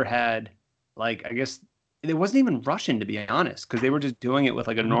either had, like, I guess, it wasn't even Russian, to be honest, because they were just doing it with,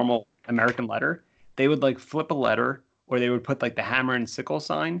 like, a normal American letter. They would, like, flip a letter, or they would put, like, the hammer and sickle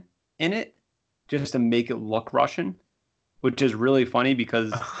sign in it just to make it look Russian, which is really funny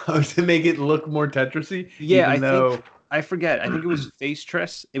because... to make it look more Tetris-y? Yeah, I forget. I think it was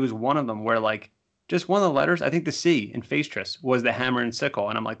Facetris. It was one of them where, like, just one of the letters, I think the C in Facetris was the hammer and sickle,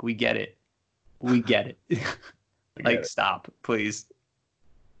 and I'm like, we get it. We get it. Like, stop, please.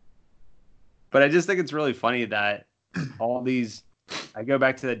 But I just think it's really funny that all these... I go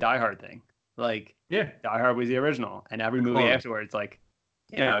back to the Die Hard thing. Like, yeah, Die Hard was the original, and every movie afterwards, like,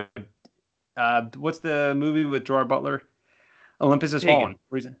 you know, what's the movie with Gerard Butler? Olympus Has Fallen.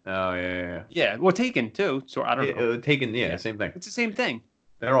 Oh, yeah. Yeah, well, Taken, too, so I don't know. Taken, yeah, same thing. It's the same thing.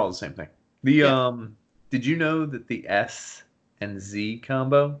 They're all the same thing. Did you know that the S and Z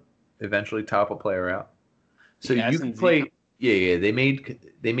combo eventually top a player out? So you can play... Yeah, they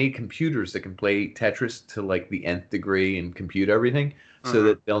made computers that can play Tetris to like the nth degree and compute everything so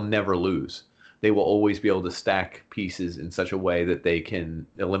that they'll never lose. they will always be able to stack pieces in such a way that they can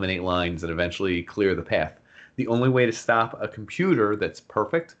eliminate lines and eventually clear the path. The only way to stop a computer that's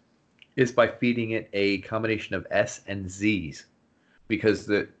perfect is by feeding it a combination of S and Z's, because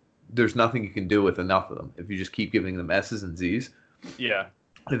there's nothing you can do with enough of them. If you just keep giving them S's and Z's, Yeah.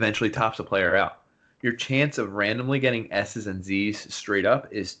 it eventually tops a player out. Your chance of randomly getting S's and Z's straight up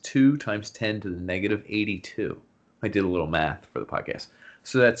is 2 times 10 to the negative 82. I did a little math for the podcast.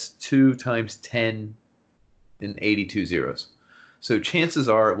 So that's 2 times 10 and 82 zeros. So chances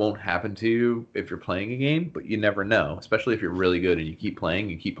are it won't happen to you if you're playing a game, but you never know, especially if you're really good and you keep playing,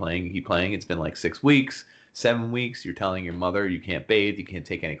 you keep playing, you keep playing. It's been like 6 weeks, 7 weeks. You're telling your mother you can't bathe, you can't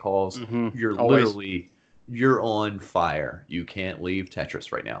take any calls. You're Always. literally, you're on fire. You can't leave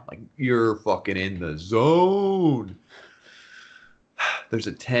Tetris right now. Like, you're fucking in the zone. There's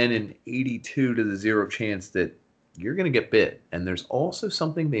a 10 and 82 to the 0 chance that you're going to get bit. And there's also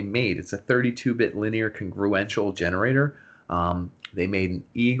something they made. It's a 32-bit linear congruential generator. They made an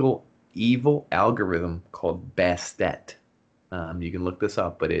evil algorithm called Bastet. You can look this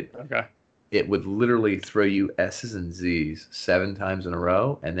up, but it would literally throw you S's and Z's 7 times in a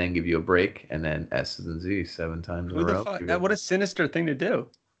row, and then give you a break, and then S's and Z's 7 times in a row. Fuck? What a sinister thing to do.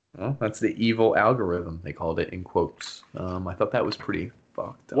 Well, that's the evil algorithm. They called it in quotes. I thought that was pretty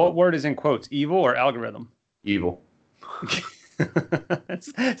fucked up. What word is in quotes? Evil or algorithm? Evil.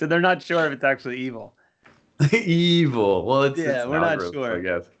 So they're not sure if it's actually evil. Evil. Well, it's we're not sure. I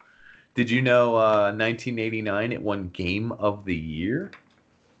guess. Did you know 1989 it won Game of the Year?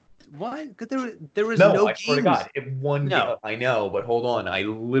 What? There was no I swear to games. God, it won. No. I know, but hold on. I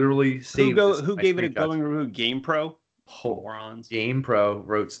literally saved Who gave it a glowing review? GamePro? Morons. GamePro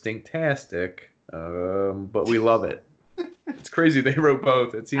wrote Stinktastic, but we love it. It's crazy they wrote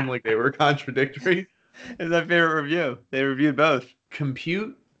both. It seemed like they were contradictory. It's my favorite review. They reviewed both.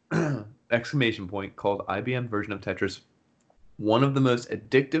 Compute! Exclamation point, called IBM version of Tetris one of the most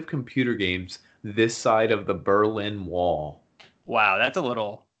addictive computer games this side of the Berlin Wall. Wow, that's a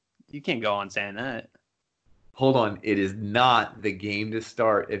little... You can't go on saying that. Hold on. It is not the game to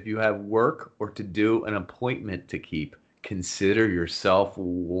start if you have work or to do an appointment to keep. Consider yourself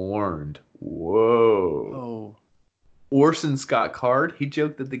warned. Whoa. Oh. Orson Scott Card, he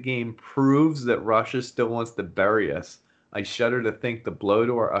joked that the game proves that Russia still wants to bury us. I shudder to think the blow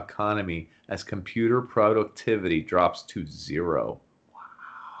to our economy as computer productivity drops to 0.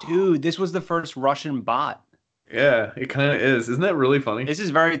 Dude, this was the first Russian bot. Yeah, it kind of is. Isn't that really funny? This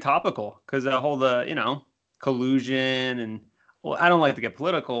is very topical because the whole, collusion and... Well, I don't like to get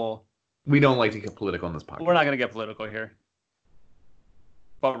political. We don't like to get political on this podcast. We're not going to get political here.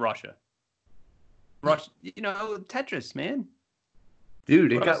 But Russia, Tetris, man.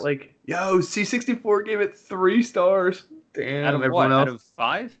 Dude, it got C64 gave it 3 stars. Damn, out of everyone else. Out of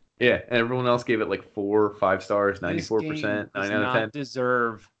 5? Yeah, and everyone else gave it like 4 or 5 stars, 94%, 9 out of 10. Does not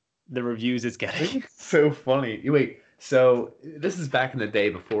deserve the reviews it's getting. It's so funny. Wait, so this is back in the day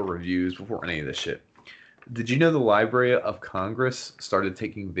before reviews, before any of this shit. Did you know the Library of Congress started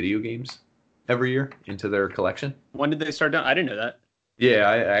taking video games every year into their collection? When did they start doing? I didn't know that. Yeah,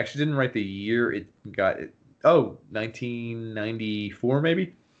 I actually didn't write the year it got. 1994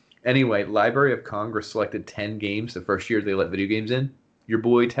 maybe. Anyway, Library of Congress selected 10 games the first year they let video games in. Your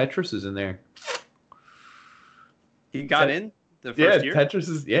boy Tetris is in there. He got in the first year? Tetris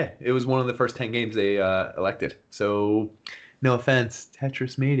is, it was one of the first 10 games they elected. So, no offense,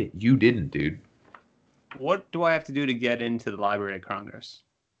 Tetris made it. You didn't, dude. What do I have to do to get into the Library of Congress?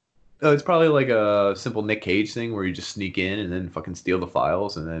 Oh, it's probably like a simple Nick Cage thing where you just sneak in and then fucking steal the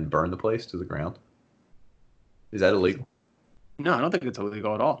files and then burn the place to the ground. Is that illegal? No, I don't think it's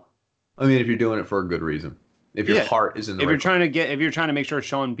illegal at all. I mean, if you're doing it for a good reason. If your heart is in the if you're trying to make sure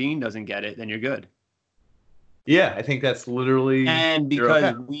Sean Bean doesn't get it, then you're good. Yeah, I think that's literally... And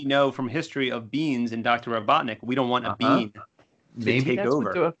because we know from history of beans and Dr. Robotnik, we don't want a bean to Maybe take that's over.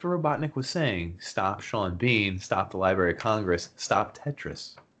 what Dr. Robotnik was saying. Stop Sean Bean, stop the Library of Congress, stop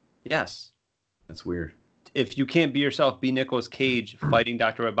Tetris. Yes. That's weird. If you can't be yourself, be Nicolas Cage fighting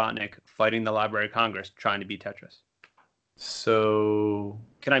Dr. Robotnik, fighting the Library of Congress, trying to be Tetris. So...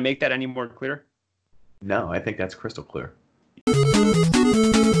 Can I make that any more clear? No, I think that's crystal clear.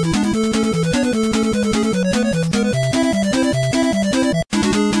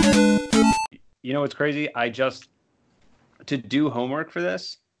 You know what's crazy? To do homework for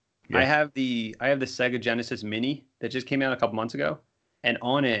this, I have the Sega Genesis Mini that just came out a couple months ago. And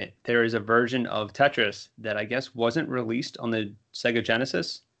on it, there is a version of Tetris that I guess wasn't released on the Sega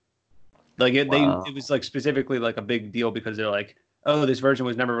Genesis. Like it was like specifically like a big deal because they're like, oh, this version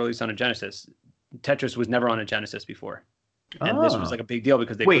was never released on a Genesis. Tetris was never on a Genesis before. And this was like a big deal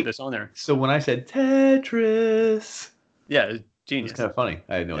because they put this on there. So when I said Tetris, yeah, it was it genius. was kind of funny.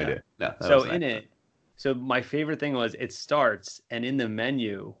 I had no idea. No, so in it, so my favorite thing was it starts, and in the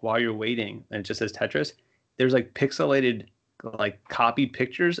menu while you're waiting, and it just says Tetris. There's like pixelated, like copied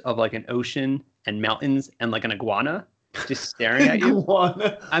pictures of like an ocean and mountains and like an iguana just staring at you.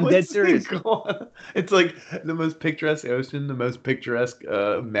 Iguana? I'm dead serious. Iguana? It's like the most picturesque ocean, the most picturesque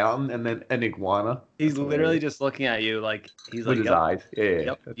mountain, and then an iguana. He's literally just looking at you like he's with like, his eyes. Yeah,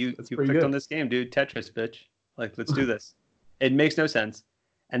 yep, you clicked on this game, dude. Tetris, bitch. Like, let's do this. It makes no sense.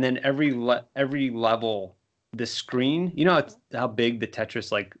 And then every level, the screen, you know how big the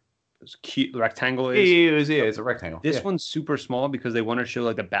Tetris like cute rectangle is? Yeah, it's a rectangle. This one's super small because they want to show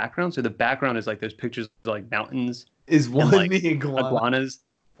like the background. So the background is like those pictures of like mountains. Is one and, like, the iguanas.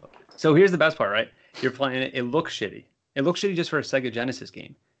 So here's the best part, right? You're playing it. It looks shitty. It looks shitty just for a Sega Genesis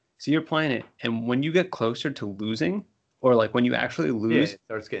game. So you're playing it, and when you get closer to losing, or like when you actually lose, it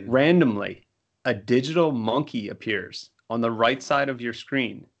starts getting randomly, a digital monkey appears on the right side of your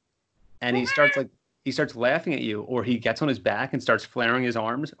screen, and he starts laughing at you, or he gets on his back and starts flaring his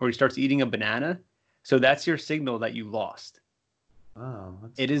arms, or he starts eating a banana. So that's your signal that you lost. Oh,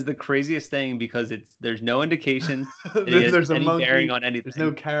 it is the craziest thing because there's no indication there's any monkey, bearing on anything. There's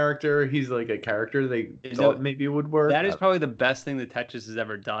no character. He's like a character they thought maybe it would work. That is probably the best thing that Tetris has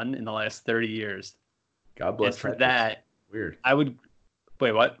ever done in the last 30 years. God bless. And for that, weird. I would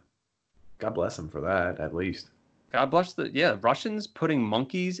wait. What? God bless him for that, at least. God bless Russians putting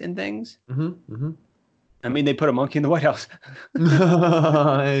monkeys in things. Mm-hmm. I mean, they put a monkey in the White House.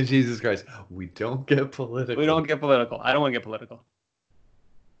 Jesus Christ, we don't get political. We don't get political. I don't want to get political.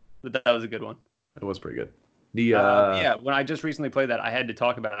 But that was a good one. It was pretty good. When I just recently played that, I had to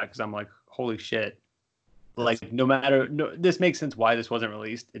talk about it because I'm like, holy shit. Like, this makes sense why this wasn't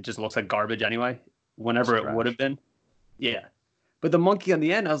released. It just looks like garbage anyway, whenever it would have been. Yeah. But the monkey on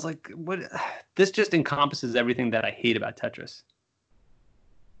the end, I was like, what? This just encompasses everything that I hate about Tetris.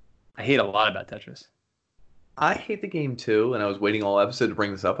 I hate a lot about Tetris. I hate the game too, and I was waiting all episode to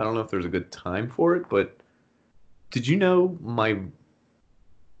bring this up. I don't know if there's a good time for it, but did you know my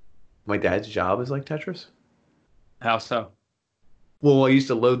dad's job is like Tetris? How so? Well, I used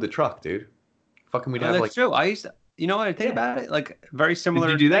to load the truck, dude. Fucking we'd have that's true. I used to, you know what I think about it? Like, very similar.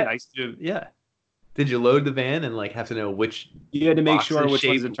 Did you do that? I used to, yeah. Did you load the van and like have to know which? You had to make sure which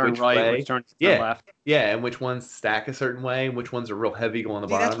ones to turn right, which turn left. Yeah, and which ones stack a certain way, and which ones are real heavy go on the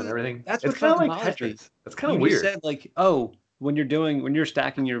bottom and everything. That's it's kind of like Tetris. That's kind of weird. You said like, oh, when you're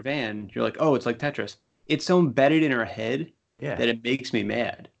stacking your van, you're like, oh, it's like Tetris. It's so embedded in our head that it makes me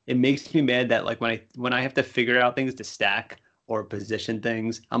mad. It makes me mad that like when I have to figure out things to stack or position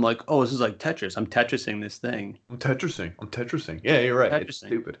things, I'm like, oh, this is like Tetris. I'm Tetrising this thing. I'm Tetrising. Yeah, you're right. It's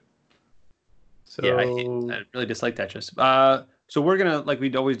stupid. So yeah, I really dislike Tetris. So we're gonna, like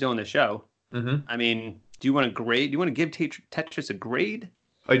we'd always do on the show. Mm-hmm. I mean, do you want to grade? Do you want to give Tetris a grade?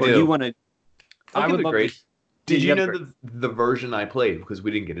 I do. Or do you want to? I would love grade. Did you know the version I played, because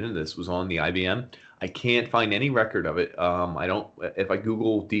we didn't get into this, was on the IBM? I can't find any record of it. I don't. If I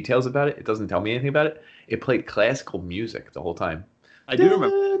Google details about it, it doesn't tell me anything about it. It played classical music the whole time. I do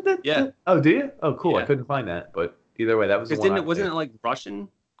remember. Yeah. Oh, do you? Oh, cool. Yeah. I couldn't find that, but either way, that was the one. Wasn't it like Russian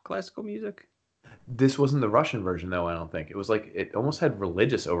classical music? This wasn't the Russian version, though, I don't think. It was like, it almost had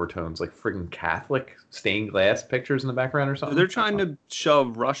religious overtones, like friggin' Catholic stained glass pictures in the background or something. They're trying to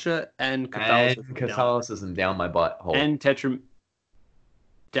shove Russia and Catholicism down my butthole. And Tetra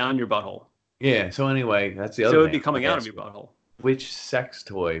down your butthole. Yeah, so anyway, that's the other thing. So it thing. would be coming out of your butthole. Which sex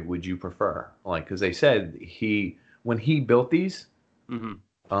toy would you prefer? Like, because they said when he built these, my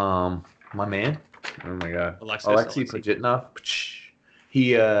man, oh my God, Alexei Pajitnov,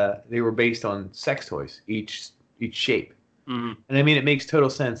 they were based on sex toys, each shape. Mm-hmm. And I mean, it makes total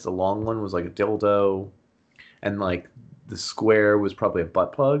sense. The long one was like a dildo, and like the square was probably a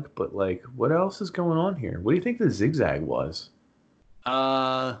butt plug. But like, what else is going on here? What do you think the zigzag was?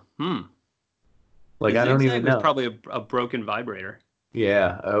 Like, I don't even know. Was probably a broken vibrator.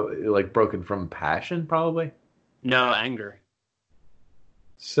 Yeah, like broken from passion, probably. No, anger.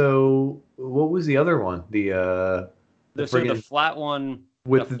 So, what was the other one? The flat one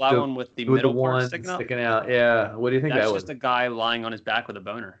with the middle part sticking out. Yeah. What do you think that was? That's just a guy lying on his back with a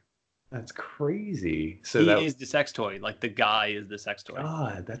boner. That's crazy. So he is the sex toy. Like, the guy is the sex toy.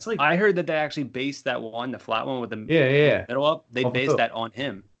 God, that's like. I heard that they actually based that one, the flat one with the middle up. They based that on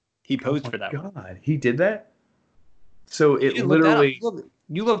him. He posed for that. God, he did that. So it literally.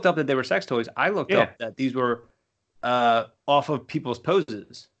 You looked up that they were sex toys. I looked up that these were off of people's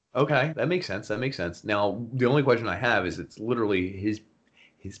poses. Okay, that makes sense. Now, the only question I have is, it's literally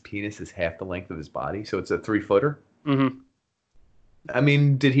his penis is half the length of his body, so it's a 3-footer. Mm-hmm. I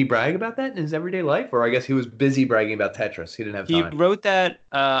mean, did he brag about that in his everyday life? Or I guess he was busy bragging about Tetris. He didn't have He time. wrote that.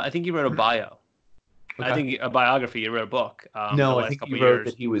 I think he wrote a bio. I Okay. think a biography. He wrote a book. The No, I last think he couple wrote years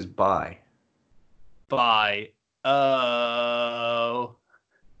that he was bi. by. Oh,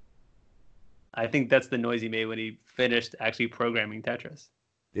 I think that's the noise he made when he finished actually programming Tetris.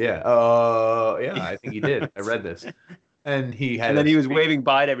 Yeah. Yeah, I think he did. I read this. And he had And then he was waving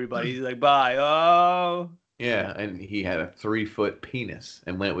bye to everybody. He's like, bye. Oh. Yeah, and he had a 3-foot penis.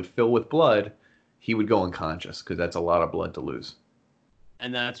 And when it would fill with blood, he would go unconscious because that's a lot of blood to lose.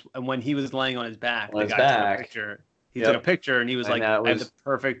 And when he was laying on his back, On the his guy back. took a picture. He Yep. took a picture and he was And like, that I have was the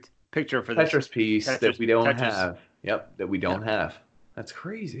perfect picture for this Tetris piece that Tetris- we don't Tetris. have. Yep, that we don't have. That's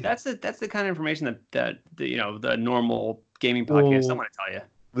crazy. That's the kind of information that the normal gaming podcast Well, I want to tell you.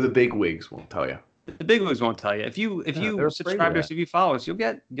 the big wigs won't tell you. The big wigs won't tell you. If you they're afraid subscribe of to us, that. if you follow us, you'll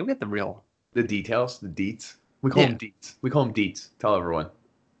get the real. The details, the deets. We call them deets. We call them deets. Tell everyone.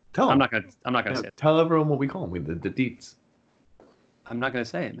 Tell them. I'm not gonna say it. Tell everyone what we call them. The deets. I'm not gonna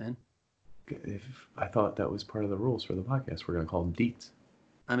say it, man. If I thought that was part of the rules for the podcast, we're gonna call them deets.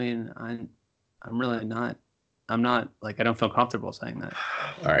 I mean, I'm really not. I'm not like I don't feel comfortable saying that.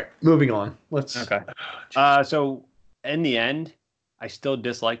 All right, moving on. Let's. Okay. So in the end, I still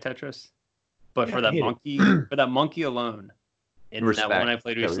dislike Tetris, but for that monkey alone, in that one I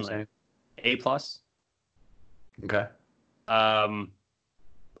played recently, A+. Okay.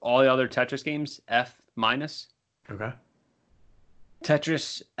 All the other Tetris games, F-. Okay.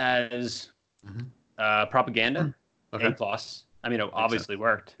 Tetris as propaganda, Okay. A+. I mean, it obviously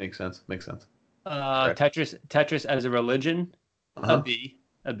worked. Makes sense. Right. Tetris as a religion, a B.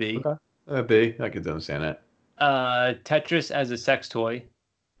 Okay. A B. I could understand that. Tetris as a sex toy.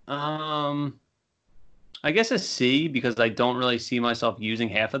 I guess a C because I don't really see myself using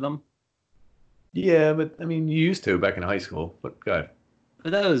half of them. Yeah, but I mean, you used to back in high school. But go ahead.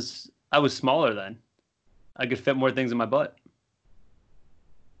 But I was smaller then. I could fit more things in my butt.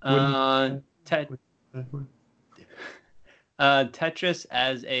 Tetris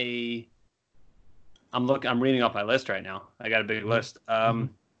as a. I'm reading off my list right now. I got a big list.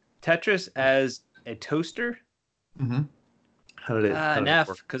 Tetris as a toaster. Mm-hmm. How did it? An F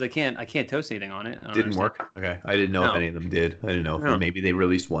because I can't toast anything on it. Didn't work. Okay, I didn't know if any of them did. I didn't know if maybe they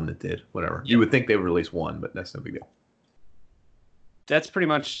released one that did. Whatever. Yep. You would think they would release one, but that's no big deal. That's pretty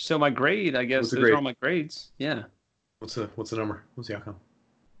much so. My grade, I guess, those are all my grades. Yeah. What's the number? What's the outcome?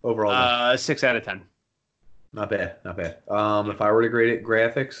 Overall. 6 out of 10. Not bad. If I were to grade it,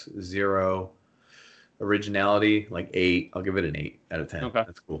 graphics 0, originality like 8. I'll give it an 8 out of 10. Okay.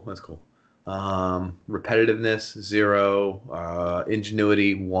 That's cool. Repetitiveness 0,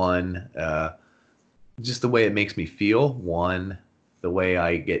 ingenuity 1, just the way it makes me feel 1, the way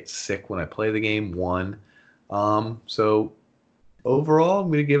I get sick when I play the game 1. So overall,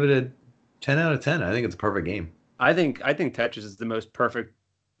 I'm gonna give it a 10 out of 10. I think it's a perfect game. I think Tetris is the most perfect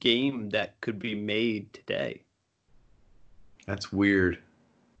game that could be made today. That's weird.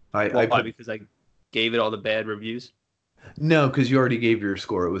 Why? Because I gave it all the bad reviews. No, because you already gave your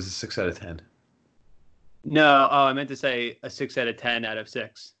score. It was a 6 out of 10. No, I meant to say a 6 out of 10 out of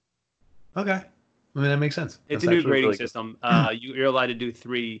 6. Okay. I mean, that makes sense. It's a new grading system. You're allowed to do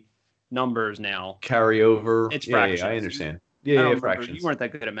 3 numbers now. Carry over. It's fractions. Yeah, I understand. Fractions. You weren't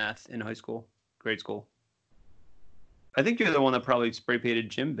that good at math in grade school. I think you're the one that probably spray painted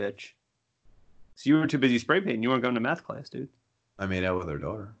Jim bitch. So you were too busy spray painting. You weren't going to math class, dude. I made out with her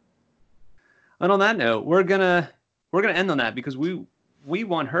daughter. And on that note, we're gonna end on that because we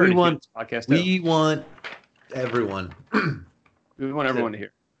want her to hear this podcast. We want everyone. We want everyone to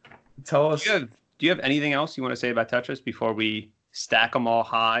hear. Tell us. Do you have anything else you want to say about Tetris before we stack them all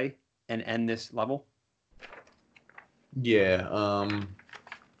high and end this level? Yeah. I'm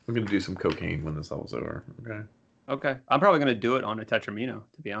gonna do some cocaine when this level's over. Okay. I'm probably gonna do it on a Tetramino,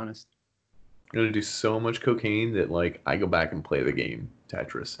 to be honest. I'm gonna do so much cocaine that I go back and play the game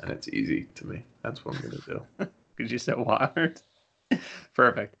Tetris, and it's easy to me. That's what I'm gonna do. Because you're so wired.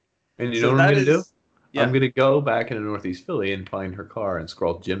 Perfect. And you know what I'm gonna do? Yeah. I'm gonna go back into Northeast Philly and find her car and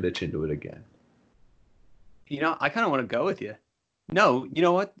scroll Jim bitch into it again. I kind of want to go with you. No, you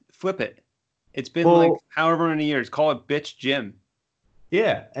know what? Flip it. It's been however many years. Call it Bitch Jim.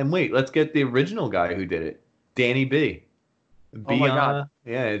 Yeah, and wait, let's get the original guy who did it, Danny B. Oh my God.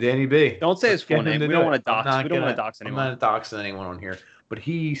 Yeah, Danny B. Don't say his full name. We don't want to dox. We don't want to dox anyone. I'm not doxing anyone on here, but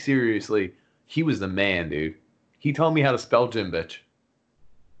he was the man, dude. He told me how to spell Jim bitch.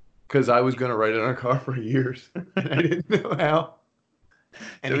 Because I was gonna write it on a car for years, and I didn't know how.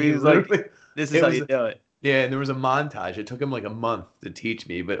 And so he was like, "This is how you do it." Yeah, and there was a montage. It took him like a month to teach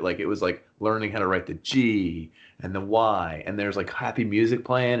me, but like it was like learning how to write the G and the Y, and there's like happy music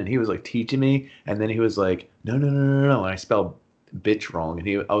playing, and he was like teaching me, and then he was like, no, no, no, no, no, and I spelled bitch wrong,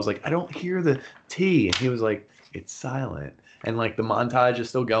 and I was like, I don't hear the T, and he was like, it's silent, and like the montage is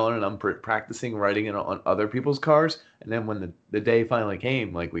still going, and I'm practicing writing it on other people's cars, and then when the day finally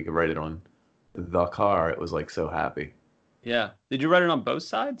came, like we could write it on the car, it was like so happy. Yeah. Did you write it on both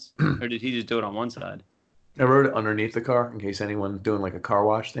sides, or did he just do it on one side? I wrote it underneath the car in case anyone's doing like a car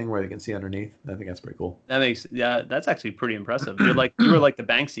wash thing where they can see underneath. I think that's pretty cool. That's actually pretty impressive. You were like the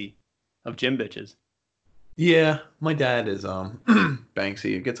Banksy of gym bitches. Yeah, my dad is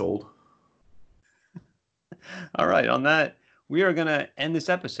Banksy. It gets old. All right, on that, we are gonna end this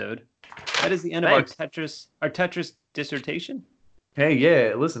episode. That is the end of our Tetris dissertation. Hey,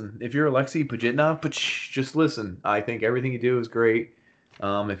 yeah, listen, if you're Alexei Pajitnov, just listen. I think everything you do is great.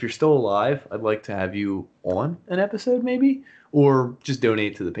 If you're still alive, I'd like to have you on an episode, maybe, or just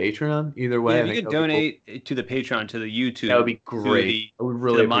donate to the Patreon. Either way, yeah, if you could donate to the Patreon, to the YouTube, that would be great. I would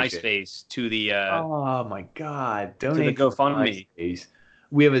really to the MySpace, to the oh my God, donate to the GoFundMe.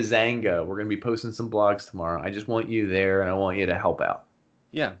 We have a Zanga. We're gonna be posting some blogs tomorrow. I just want you there, and I want you to help out.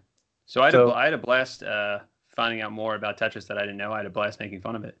 Yeah. So I had a blast finding out more about Tetris that I didn't know. I had a blast making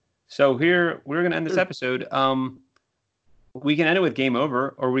fun of it. So here we're gonna end this episode. We can end it with game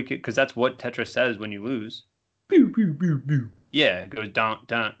over, or we could, because that's what Tetris says when you lose. Pew, pew, pew, pew. Yeah, it goes down.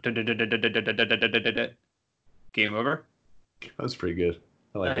 Game over. That's pretty good.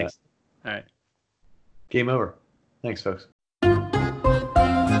 I like that. All right. Game over. Thanks, folks.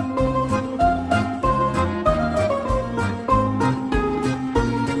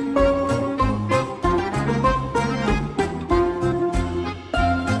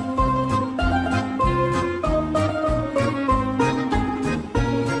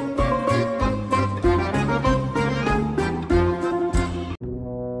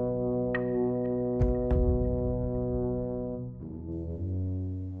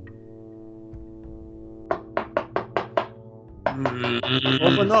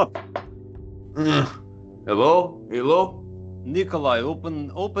 Open up. Hello? Hello? Nikolai,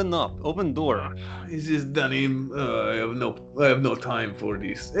 open up. Open door. This is Danim. I have no time for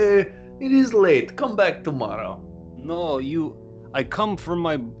this. It is late. Come back tomorrow. No, I come from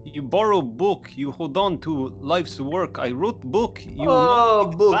you borrow book. You hold on to life's work. I wrote book.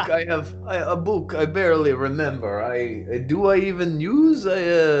 Book. Back. I have a book. I barely remember. Do I even use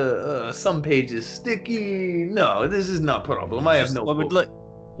some pages sticky? No, this is not problem. I have no book.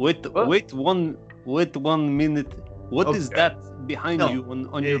 Wait 1 minute. What is that behind you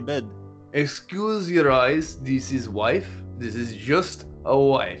on your bed? Excuse your eyes. This is wife. This is just a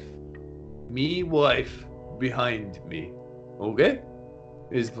wife. Me wife behind me. Okay?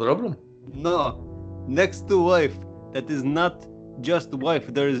 Is problem? No. Next to wife. That is not just wife.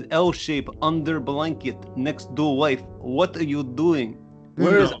 There is L shape under blanket next to wife. What are you doing?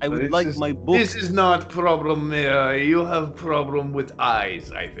 I would like my book. This is not problem. You have problem with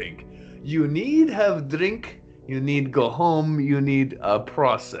eyes, I think. You need have drink. You need go home. You need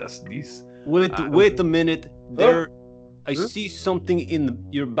process this. Wait a minute. I see something in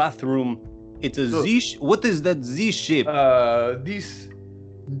your bathroom. It's a Z. What is that Z shape?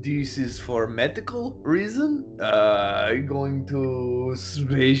 This is for medical reason. Going to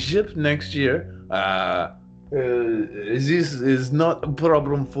spaceship next year. This is not a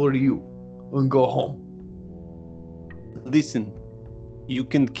problem for you. And go home. Listen, you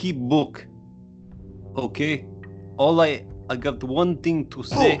can keep book. Okay? I got one thing to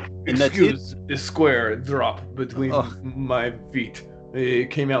say, and that's it. The square drop between my feet. It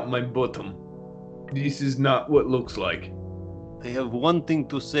came out my bottom. This is not what looks like. I have one thing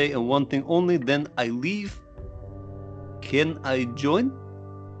to say and one thing only, then I leave. Can I join?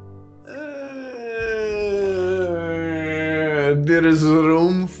 There is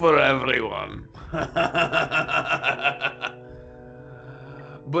room for everyone.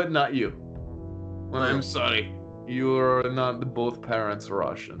 But not you. I'm sorry. You're not both parents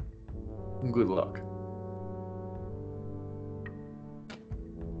Russian. Good luck.